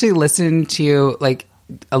actually listen to like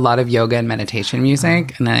a lot of yoga and meditation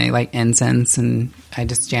music, and I like incense, and I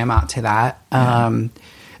just jam out to that.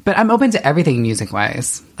 But I'm open to everything music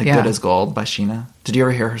wise. Like Good as Gold by Sheena. Did you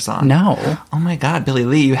ever hear her song? No. Oh my God, Billy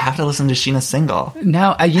Lee, you have to listen to Sheena's single.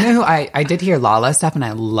 No, you know who I did hear Lala stuff, and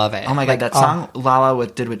I love it. Oh my God, that song Lala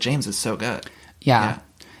did with James is so good.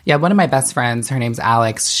 Yeah, one of my best friends, her name's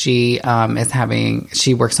Alex. She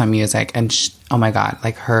she works on music, and oh my God,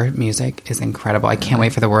 like her music is incredible. I can't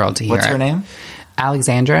wait for the world to hear it. What's her name?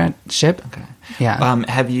 Alexandra Shipp. Okay. Yeah.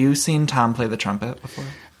 Have you seen Tom play the trumpet before?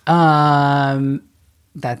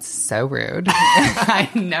 That's so rude. I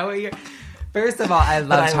know what you're... First of all, I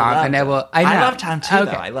love Tom, and I love Tom too. Okay.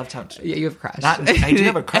 Though I love Tom too. Yeah, you have a crush. I do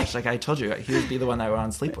have a crush. Like I told you, he would be the one I would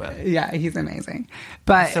want to sleep with. Yeah, he's amazing.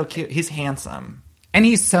 But He's so cute. He's handsome. And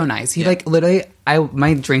he's so nice. He like literally,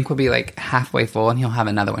 my drink will be like halfway full, and he'll have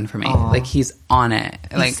another one for me. Aww. Like he's on it.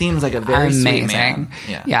 Like seems like a very amazing. Sweet man.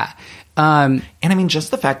 Yeah. And I mean,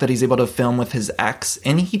 just the fact that he's able to film with his ex,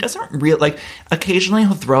 and he doesn't like. Occasionally,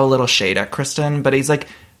 he'll throw a little shade at Kristen, but he's like,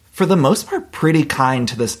 for the most part, pretty kind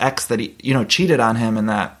to this ex that he, cheated on him, and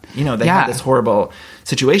that they had this horrible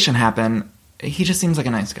situation happen. He just seems like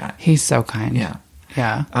a nice guy. He's so kind.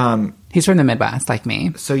 Yeah. He's from the Midwest, like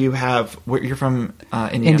me. So you have... You're from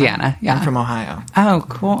Indiana? Yeah. I'm from Ohio. Oh,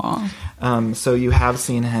 cool. So you have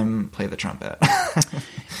seen him play the trumpet.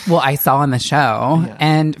 Well, I saw on the show. Yeah.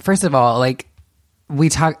 And first of all, like, we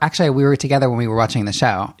were together when we were watching the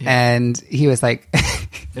show. Yeah. And he was like...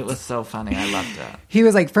 It was so funny. I loved it. He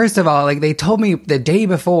was like, first of all, like, they told me the day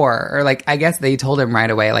before, or like, I guess they told him right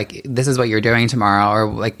away, like, this is what you're doing tomorrow,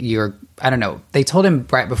 or like, I don't know. They told him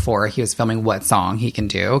right before he was filming what song he can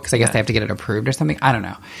do, because I guess they have to get it approved or something. I don't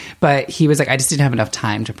know. But he was like, I just didn't have enough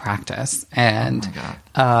time to practice. And,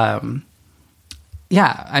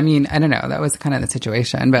 yeah, I mean, I don't know. That was kind of the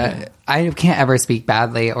situation. But I can't ever speak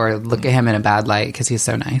badly or look at him in a bad light because he's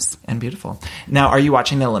so nice. And beautiful. Now, are you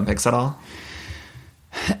watching the Olympics at all?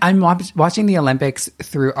 I'm watching the Olympics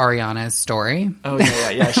through Ariana's story. Oh,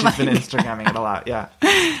 yeah. She's been Instagramming it a lot, yeah.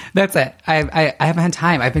 That's it. I haven't had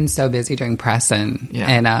time. I've been so busy doing press and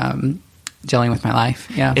dealing with my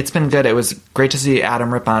life. Yeah. It's been good. It was great to see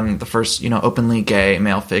Adam Rippon, the first, openly gay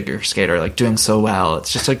male figure skater, like doing so well.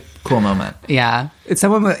 It's just a cool moment. Yeah.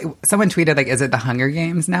 Someone tweeted, like, is it the Hunger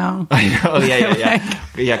Games now? I know. Yeah.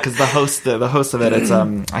 Yeah, because the host of it, it's,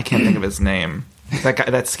 I can't think of his name. That guy,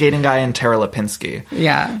 that skating guy, and Tara Lipinski.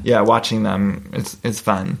 Yeah, watching them is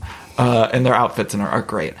fun, and their outfits are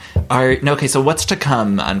great. Okay, so what's to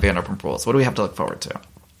come on Vanderpump Rules? What do we have to look forward to?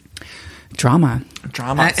 Drama.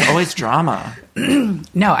 It's always drama.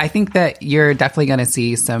 No, I think that you're definitely going to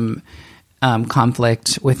see some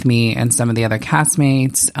conflict with me and some of the other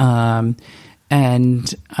castmates,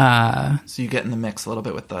 so you get in the mix a little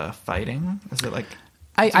bit with the fighting. Is it like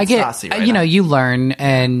I get saucy right now? You learn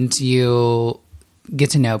and you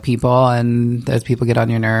get to know people, and those people get on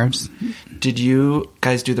your nerves. Did you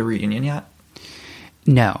guys do the reunion yet?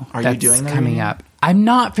 No. Are you doing that coming up? I'm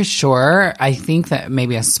not for sure. I think that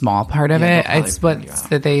maybe a small part of it. It's what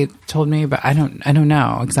that they told me, but I don't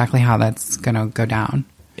know exactly how that's gonna go down.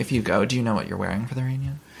 If you go, do you know what you're wearing for the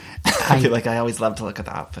reunion? I feel like I always love to look at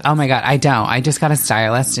the outfits. Oh my God, I don't. I just got a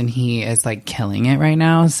stylist, and he is like killing it right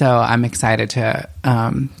now. So I'm excited to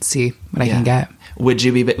see what I can get. Would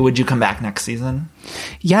you come back next season?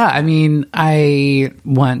 Yeah, I mean, I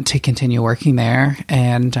want to continue working there,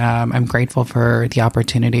 and I'm grateful for the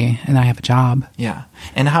opportunity, and I have a job. Yeah.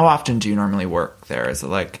 And how often do you normally work there? Is it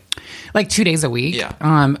like 2 days a week?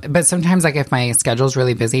 Yeah. But sometimes, like, if my schedule's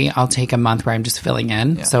really busy, I'll take a month where I'm just filling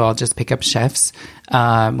in. Yeah. So I'll just pick up shifts,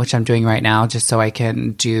 which I'm doing right now, just so I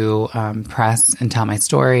can do press and tell my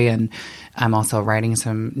story. And I'm also writing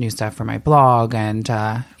some new stuff for my blog. And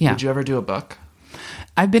Would you ever do a book?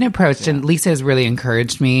 I've been approached, and Lisa has really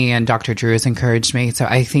encouraged me, and Dr. Drew has encouraged me. So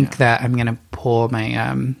I think that I'm going to pull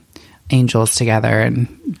my angels together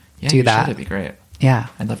and do that. That'd be great. Yeah.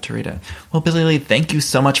 I'd love to read it. Well, Billie Lee, thank you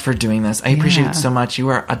so much for doing this. I appreciate it so much. You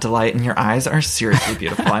are a delight, and your eyes are seriously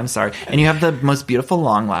beautiful. I'm sorry. And you have the most beautiful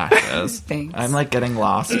long lashes. Thanks. I'm like getting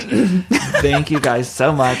lost. Thank you guys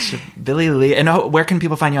so much. Billie Lee. And where can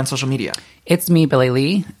people find you on social media? It's me, Billie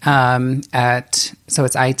Lee. So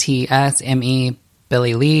it's ITSME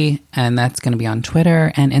Billie Lee, and that's going to be on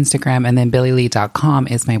Twitter and Instagram, and then BillieLee.com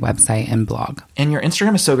is my website and blog. And your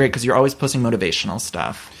Instagram is so great because you're always posting motivational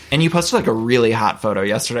stuff. And you posted like a really hot photo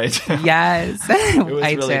yesterday too. Yes, it was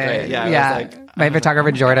really great. Yeah, it was like, my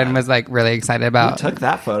photographer Jordan was like really excited about. Who took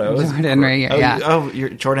that photo? Jordan right here.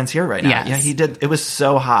 Jordan's here right now. Yes. Yeah, he did. It was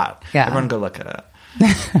so hot. Yeah, everyone go look at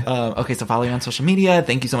it. Okay, so follow you on social media.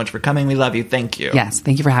 Thank you so much for coming. We love you. Thank you. Yes,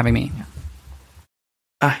 thank you for having me. Yeah.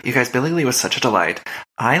 You guys, Billie Lee was such a delight.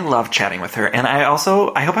 I love chatting with her. And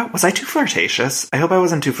was I too flirtatious? I hope I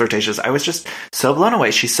wasn't too flirtatious. I was just so blown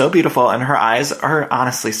away. She's so beautiful, and her eyes are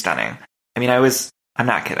honestly stunning. I mean, I'm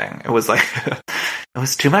not kidding. It was like, it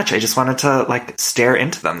was too much. I just wanted to like stare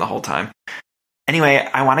into them the whole time. Anyway,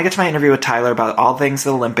 I want to get to my interview with Tyler about all things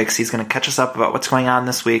the Olympics. He's going to catch us up about what's going on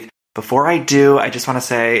this week. Before I do, I just want to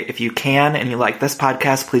say, if you can and you like this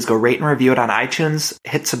podcast, please go rate and review it on iTunes.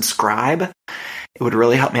 Hit subscribe. It would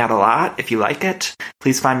really help me out a lot if you like it.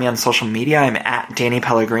 Please find me on social media. I'm at Danny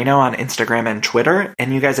Pellegrino on Instagram and Twitter.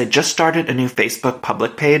 And you guys, I just started a new Facebook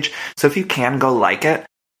public page. So if you can, go like it.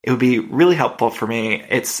 it would be really helpful for me.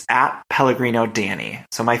 It's at Pellegrino Danny.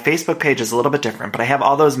 So my Facebook page is a little bit different, but I have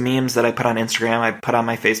all those memes that I put on Instagram, I put on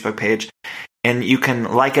my Facebook page. And you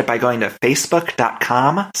can like it by going to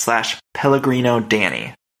facebook.com/Pellegrino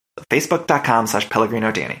Danny.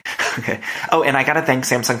 Facebook.com/Pellegrino Danny. Okay. Oh, and I got to thank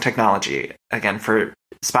Samsung Technology again for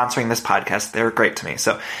sponsoring this podcast. They're great to me.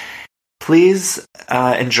 So please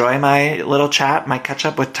enjoy my little chat, my catch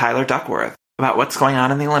up with Tyler Duckworth about what's going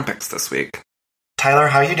on in the Olympics this week. Tyler,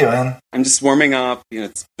 how are you doing? I'm just warming up.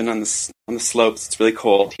 It's been on the slopes. It's really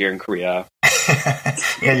cold here in Korea.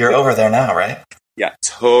 Yeah, you're over there now, right? Yeah,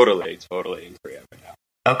 totally in Korea right now.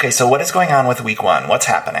 Okay, so what is going on with week one? What's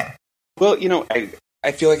happening? Well,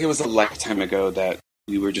 I feel like it was a lifetime ago that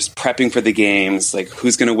we were just prepping for the games, like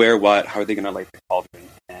who's going to wear what, how are they going to light the cauldron,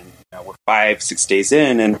 and we're 5-6 days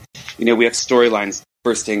in, and we have storylines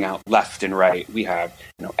bursting out left and right. We have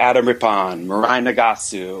Adam Rippon, Mirai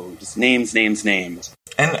Nagasu, just names.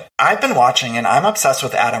 And I've been watching, and I'm obsessed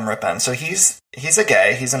with Adam Rippon. So he's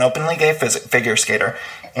an openly gay figure skater,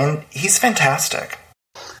 and he's fantastic.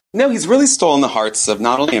 No, he's really stolen the hearts of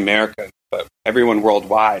not only America, but everyone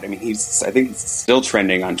worldwide. I mean, I think he's still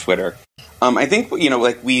trending on Twitter. I think,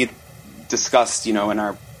 like we discussed, in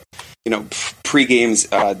our, pre-games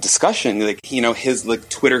discussion, his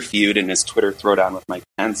Twitter feud and his Twitter throwdown with Mike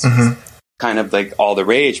Pence was kind of like all the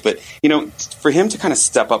rage. But, for him to kind of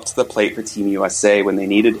step up to the plate for Team USA when they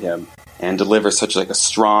needed him and deliver such like a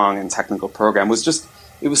strong and technical program was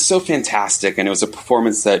it was so fantastic. And it was a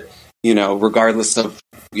performance that, regardless of,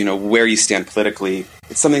 where you stand politically,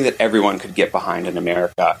 it's something that everyone could get behind in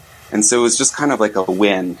America. And so it was just kind of like a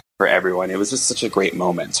win for everyone. It was just such a great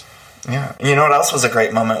moment. Yeah. You know what else was a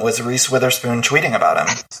great moment was Reese Witherspoon tweeting about him.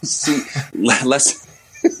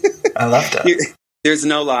 I loved it. There's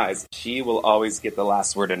no lies. She will always get the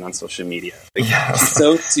last word in on social media. Yeah.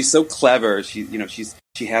 She's so clever. She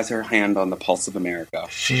has her hand on the pulse of America.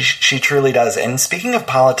 She truly does. And speaking of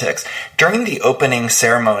politics, during the opening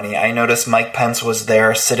ceremony, I noticed Mike Pence was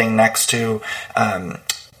there sitting next to,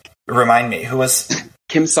 remind me, who was...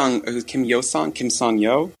 Kim Song-yo?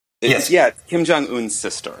 Yes. Yeah, Kim Jong-un's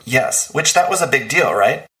sister. Yes, which that was a big deal,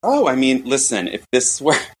 right? Oh, I mean, listen, if this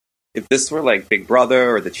were like Big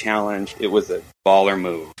Brother or The Challenge, it was a baller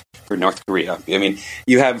move for North Korea. I mean,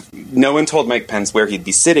 no one told Mike Pence where he'd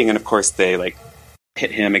be sitting, and of course they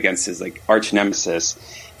hit him against his arch nemesis.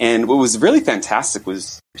 And what was really fantastic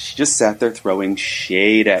was she just sat there throwing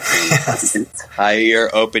shade at him the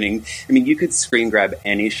entire opening. I mean, you could screen grab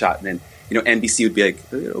any shot, and then NBC would be like,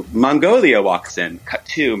 Mongolia walks in, cut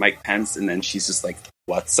to Mike Pence, and then she's just like,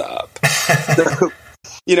 what's up? So,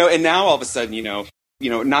 and now all of a sudden,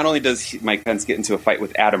 not only does Mike Pence get into a fight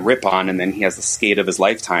with Adam Rippon, and then he has the skate of his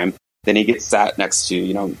lifetime, then he gets sat next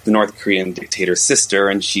to, the North Korean dictator's sister,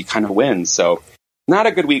 and she kind of wins. So not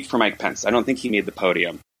a good week for Mike Pence. I don't think he made the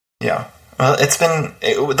podium. Yeah. Well,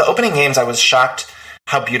 the opening games, I was shocked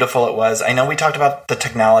how beautiful it was. I know we talked about the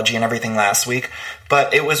technology and everything last week,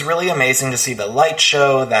 but it was really amazing to see the light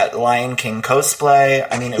show, that Lion King cosplay.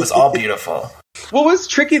 I mean, it was all beautiful. What was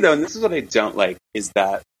tricky, though, and this is what I don't like, is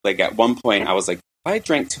that, at one point I was like, I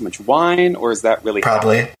drank too much wine, or is that really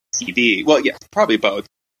probably TV? Well, yeah, probably both.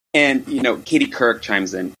 And, Katie Couric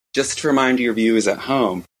chimes in, just to remind your viewers at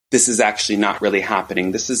home, this is actually not really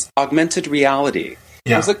happening. This is augmented reality.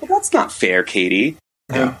 Yeah. I was like, well, that's not fair, Katie.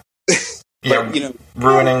 Yeah. But,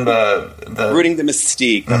 ruining the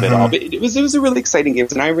mystique of it all. But it was a really exciting game,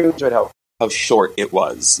 and I really enjoyed how short it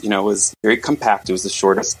was. It was very compact. It was the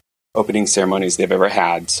shortest opening ceremonies they've ever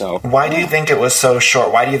had. So why do you think it was so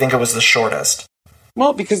short? Why do you think it was the shortest?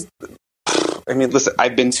 Well, because listen,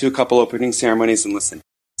 I've been to a couple opening ceremonies, and listen,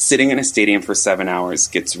 sitting in a stadium for 7 hours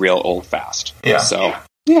gets real old fast. Yeah. So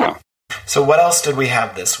yeah. So what else did we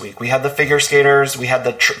have this week? We had the figure skaters. We had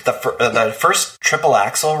the first triple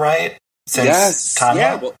axel, right? Since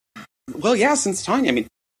Tanya? Yeah, since Tanya. I mean,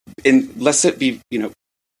 unless it be,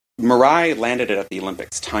 Mirai landed it at the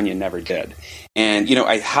Olympics. Tanya never did. And,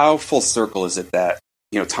 how full circle is it that,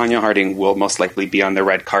 Tanya Harding will most likely be on the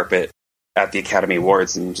red carpet at the Academy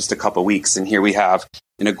Awards in just a couple weeks. And here we have,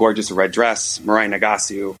 in a gorgeous red dress, Mirai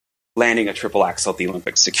Nagasu landing a triple axel at the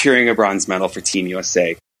Olympics, securing a bronze medal for Team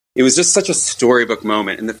USA. It was just such a storybook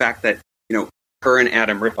moment. And the fact that, her and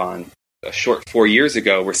Adam Rippon, a short 4 years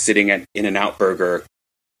ago, were sitting at In-N-Out Burger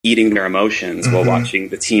eating their emotions while watching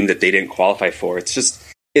the team that they didn't qualify for.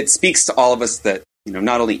 It speaks to all of us that,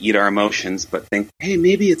 not only eat our emotions, but think, hey,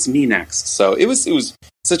 maybe it's me next. So it was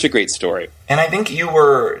such a great story. And I think you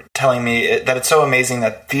were telling me that it's so amazing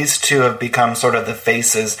that these two have become sort of the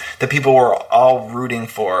faces that people were all rooting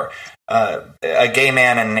for. A gay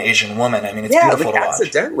man and an Asian woman. I mean, it's beautiful to watch.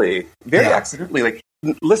 Accidentally. Very accidentally.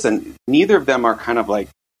 listen, neither of them are kind of like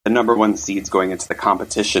the number one seeds going into the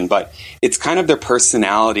competition, but it's kind of their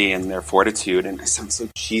personality and their fortitude. And I sound so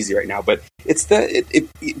cheesy right now, but it's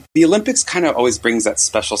the Olympics kind of always brings that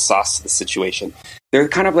special sauce to the situation. They're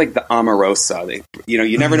kind of like the Omarosa.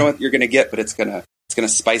 You never know what you're going to get, but it's going to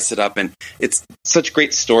spice it up. And it's such great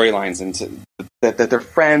storylines into that they're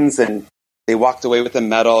friends and they walked away with a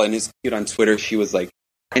medal. And his cute on Twitter, she was like,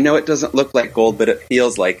 I know it doesn't look like gold, but it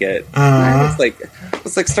feels like it. And I was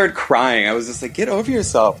like, started crying. I was just like, get over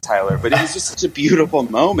yourself, Tyler. But it was just such a beautiful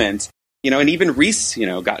moment, and even Reese,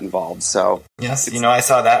 got involved. So yes, I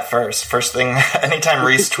saw that first thing. Anytime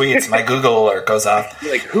Reese tweets, my Google alert goes off.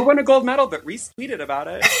 You're like, who won a gold medal? But Reese tweeted about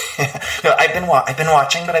it. No, I've been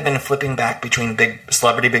watching, but I've been flipping back between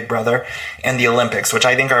Celebrity Big Brother and the Olympics, which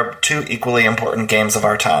I think are two equally important games of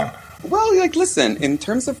our time. Well, listen, in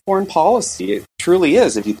terms of foreign policy, it truly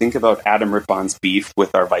is. If you think about Adam Rippon's beef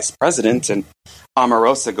with our vice president and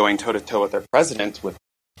Omarosa going toe-to-toe with our president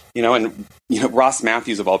and Ross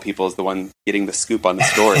Matthews, of all people, is the one getting the scoop on the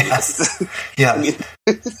story. Yeah.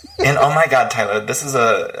 And oh my God, Tyler, this is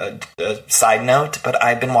a side note, but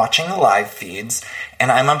I've been watching the live feeds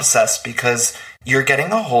and I'm obsessed because you're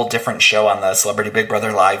getting a whole different show on the Celebrity Big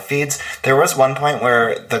Brother live feeds. There was one point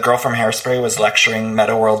where the girl from Hairspray was lecturing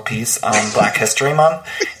Meta World Peace on Black History Month,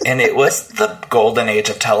 and it was the golden age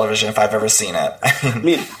of television if I've ever seen it.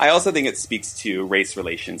 I also think it speaks to race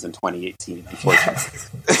relations in 2018, unfortunately.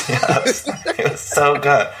 Yes. It was so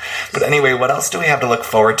good. But anyway, what else do we have to look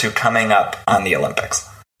forward to coming up on the Olympics?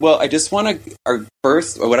 Well, I just want to,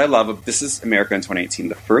 what I love, this is America in 2018.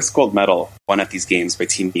 The first gold medal won at these games by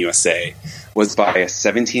Team USA was by a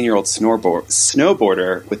 17-year-old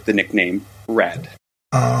snowboarder with the nickname Red.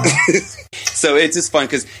 So it's just fun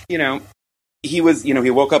because, he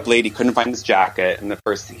woke up late, he couldn't find his jacket, and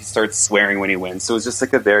he starts swearing when he wins. So it was just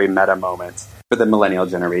like a very meta moment for the millennial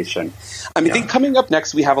generation. I think coming up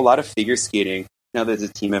next, we have a lot of figure skating now that the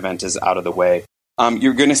team event is out of the way.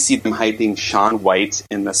 You're going to see them hyping Shaun White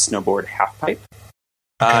in the snowboard halfpipe.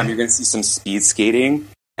 Okay. You're going to see some speed skating.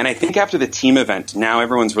 And I think after the team event, now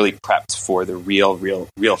everyone's really prepped for the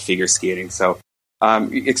real figure skating. So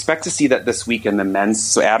expect to see that this week in the men's.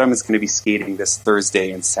 So Adam is going to be skating this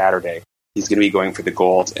Thursday and Saturday. He's going to be going for the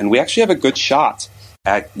gold. And we actually have a good shot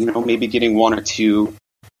at, maybe getting one or two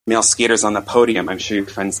male skaters on the podium. I'm sure your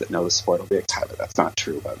friends that know the sport will be like, Tyler, that's not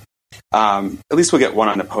true, but at least we'll get one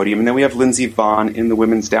on the podium. And then we have Lindsey Vonn in the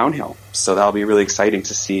women's downhill. So that'll be really exciting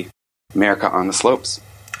to see America on the slopes.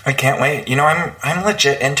 I can't wait. I'm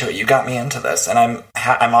legit into it. You got me into this, and I'm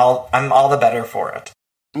all the better for it.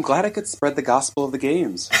 I'm glad I could spread the gospel of the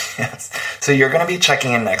games. Yes. So you're going to be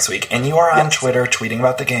checking in next week, and you are on Twitter tweeting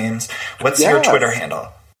about the games. What's your Twitter handle?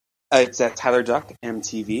 It's at Tyler Duck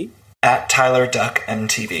MTV. At Tyler Duck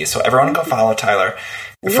MTV. So everyone go follow Tyler.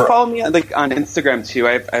 You can follow me on Instagram too.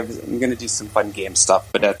 I'm going to do some fun game stuff,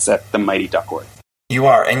 but that's at the Mighty Duckworth. You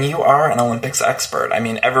are, and you are an Olympics expert. I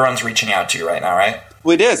mean, everyone's reaching out to you right now, right?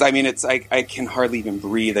 Well, it is. I mean, I can hardly even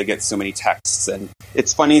breathe. I get so many texts, and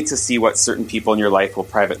it's funny to see what certain people in your life will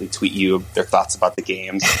privately tweet you their thoughts about the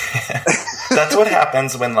games. That's what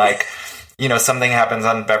happens when, something happens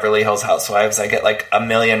on Beverly Hills Housewives. I get, 1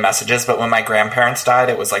 million messages, but when my grandparents died,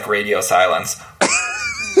 it was, radio silence.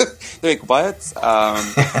 They're like, what?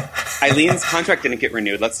 Eileen's contract didn't get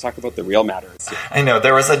renewed. Let's talk about the real matters. I know.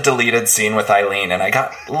 There was a deleted scene with Eileen, and I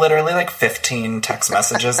got literally 15 text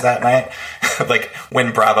messages that night,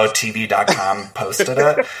 when BravoTV.com posted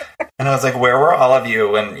it. And I was like, where were all of you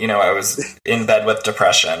when, I was in bed with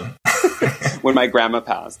depression? When my grandma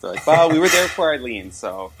passed. They're like, well, we were there for Eileen,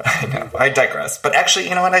 so. I know. I digress. But actually,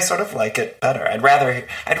 you know what? I sort of like it better. I'd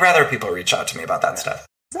rather people reach out to me about that stuff.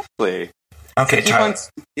 Exactly. Okay, so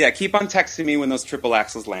keep on texting me when those triple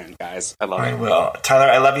axles land, guys. I love it. I will.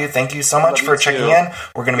 Tyler, I love you. Thank you so much for checking in.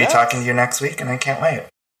 We're going to be talking to you next week, and I can't wait.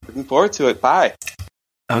 Looking forward to it. Bye.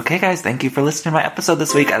 Okay, guys, thank you for listening to my episode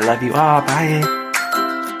this week. I love you all. Bye.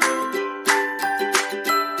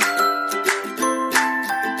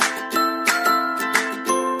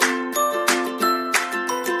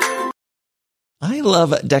 I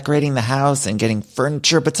love decorating the house and getting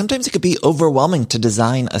furniture, but sometimes it could be overwhelming to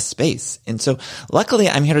design a space. And so luckily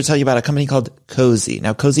I'm here to tell you about a company called Cozy.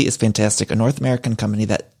 Now Cozy is fantastic, a North American company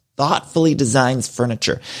that thoughtfully designs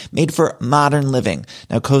furniture made for modern living.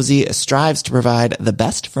 Now, Cozy strives to provide the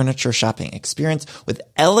best furniture shopping experience with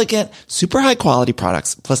elegant, super high quality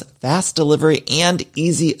products, plus fast delivery and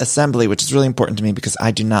easy assembly, which is really important to me because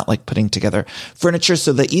I do not like putting together furniture.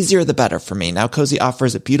 So the easier, the better for me. Now, Cozy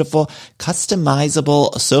offers beautiful,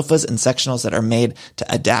 customizable sofas and sectionals that are made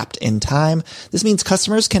to adapt in time. This means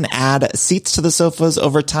customers can add seats to the sofas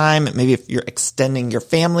over time. Maybe if you're extending your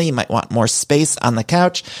family, you might want more space on the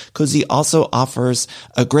couch. Cozy also offers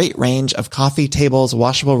a great range of coffee tables,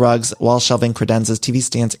 washable rugs, wall shelving, credenzas, TV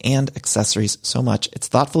stands, and accessories. So much. It's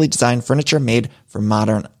thoughtfully designed furniture made for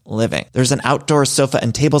modern living. There's an outdoor sofa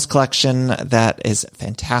and tables collection that is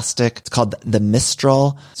fantastic. It's called the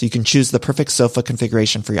Mistral. So you can choose the perfect sofa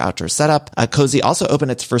configuration for your outdoor setup. Cozy also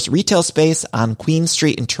opened its first retail space on Queen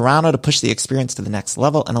Street in Toronto to push the experience to the next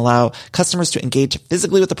level and allow customers to engage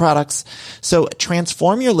physically with the products. So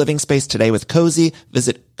transform your living space today with Cozy.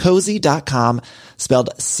 Visit cozy.com, spelled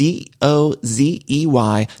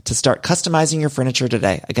COZEY, to start customizing your furniture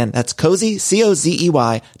today. Again, that's cozy,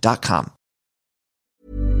 COZEY.com.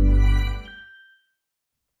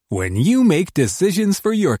 When you make decisions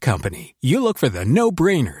for your company, you look for the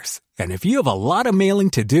no-brainers. And if you have a lot of mailing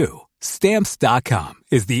to do, Stamps.com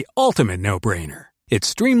is the ultimate no-brainer. It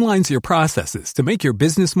streamlines your processes to make your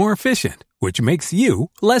business more efficient, which makes you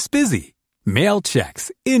less busy. Mail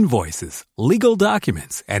checks, invoices, legal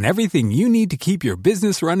documents, and everything you need to keep your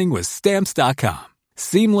business running with Stamps.com.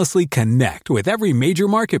 Seamlessly connect with every major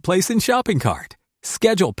marketplace and shopping cart.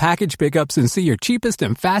 Schedule package pickups and see your cheapest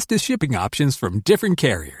and fastest shipping options from different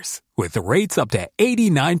carriers, with rates up to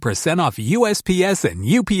 89% off USPS and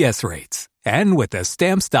UPS rates. And with the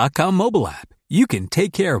Stamps.com mobile app, you can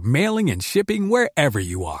take care of mailing and shipping wherever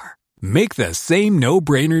you are. Make the same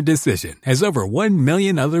no-brainer decision as over 1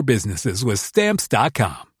 million other businesses with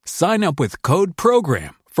Stamps.com. Sign up with code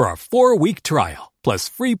PROGRAM for a 4-week trial, plus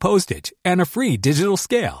free postage and a free digital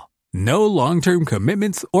scale. No long-term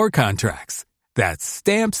commitments or contracts. That's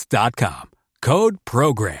Stamps.com. Code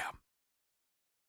PROGRAM.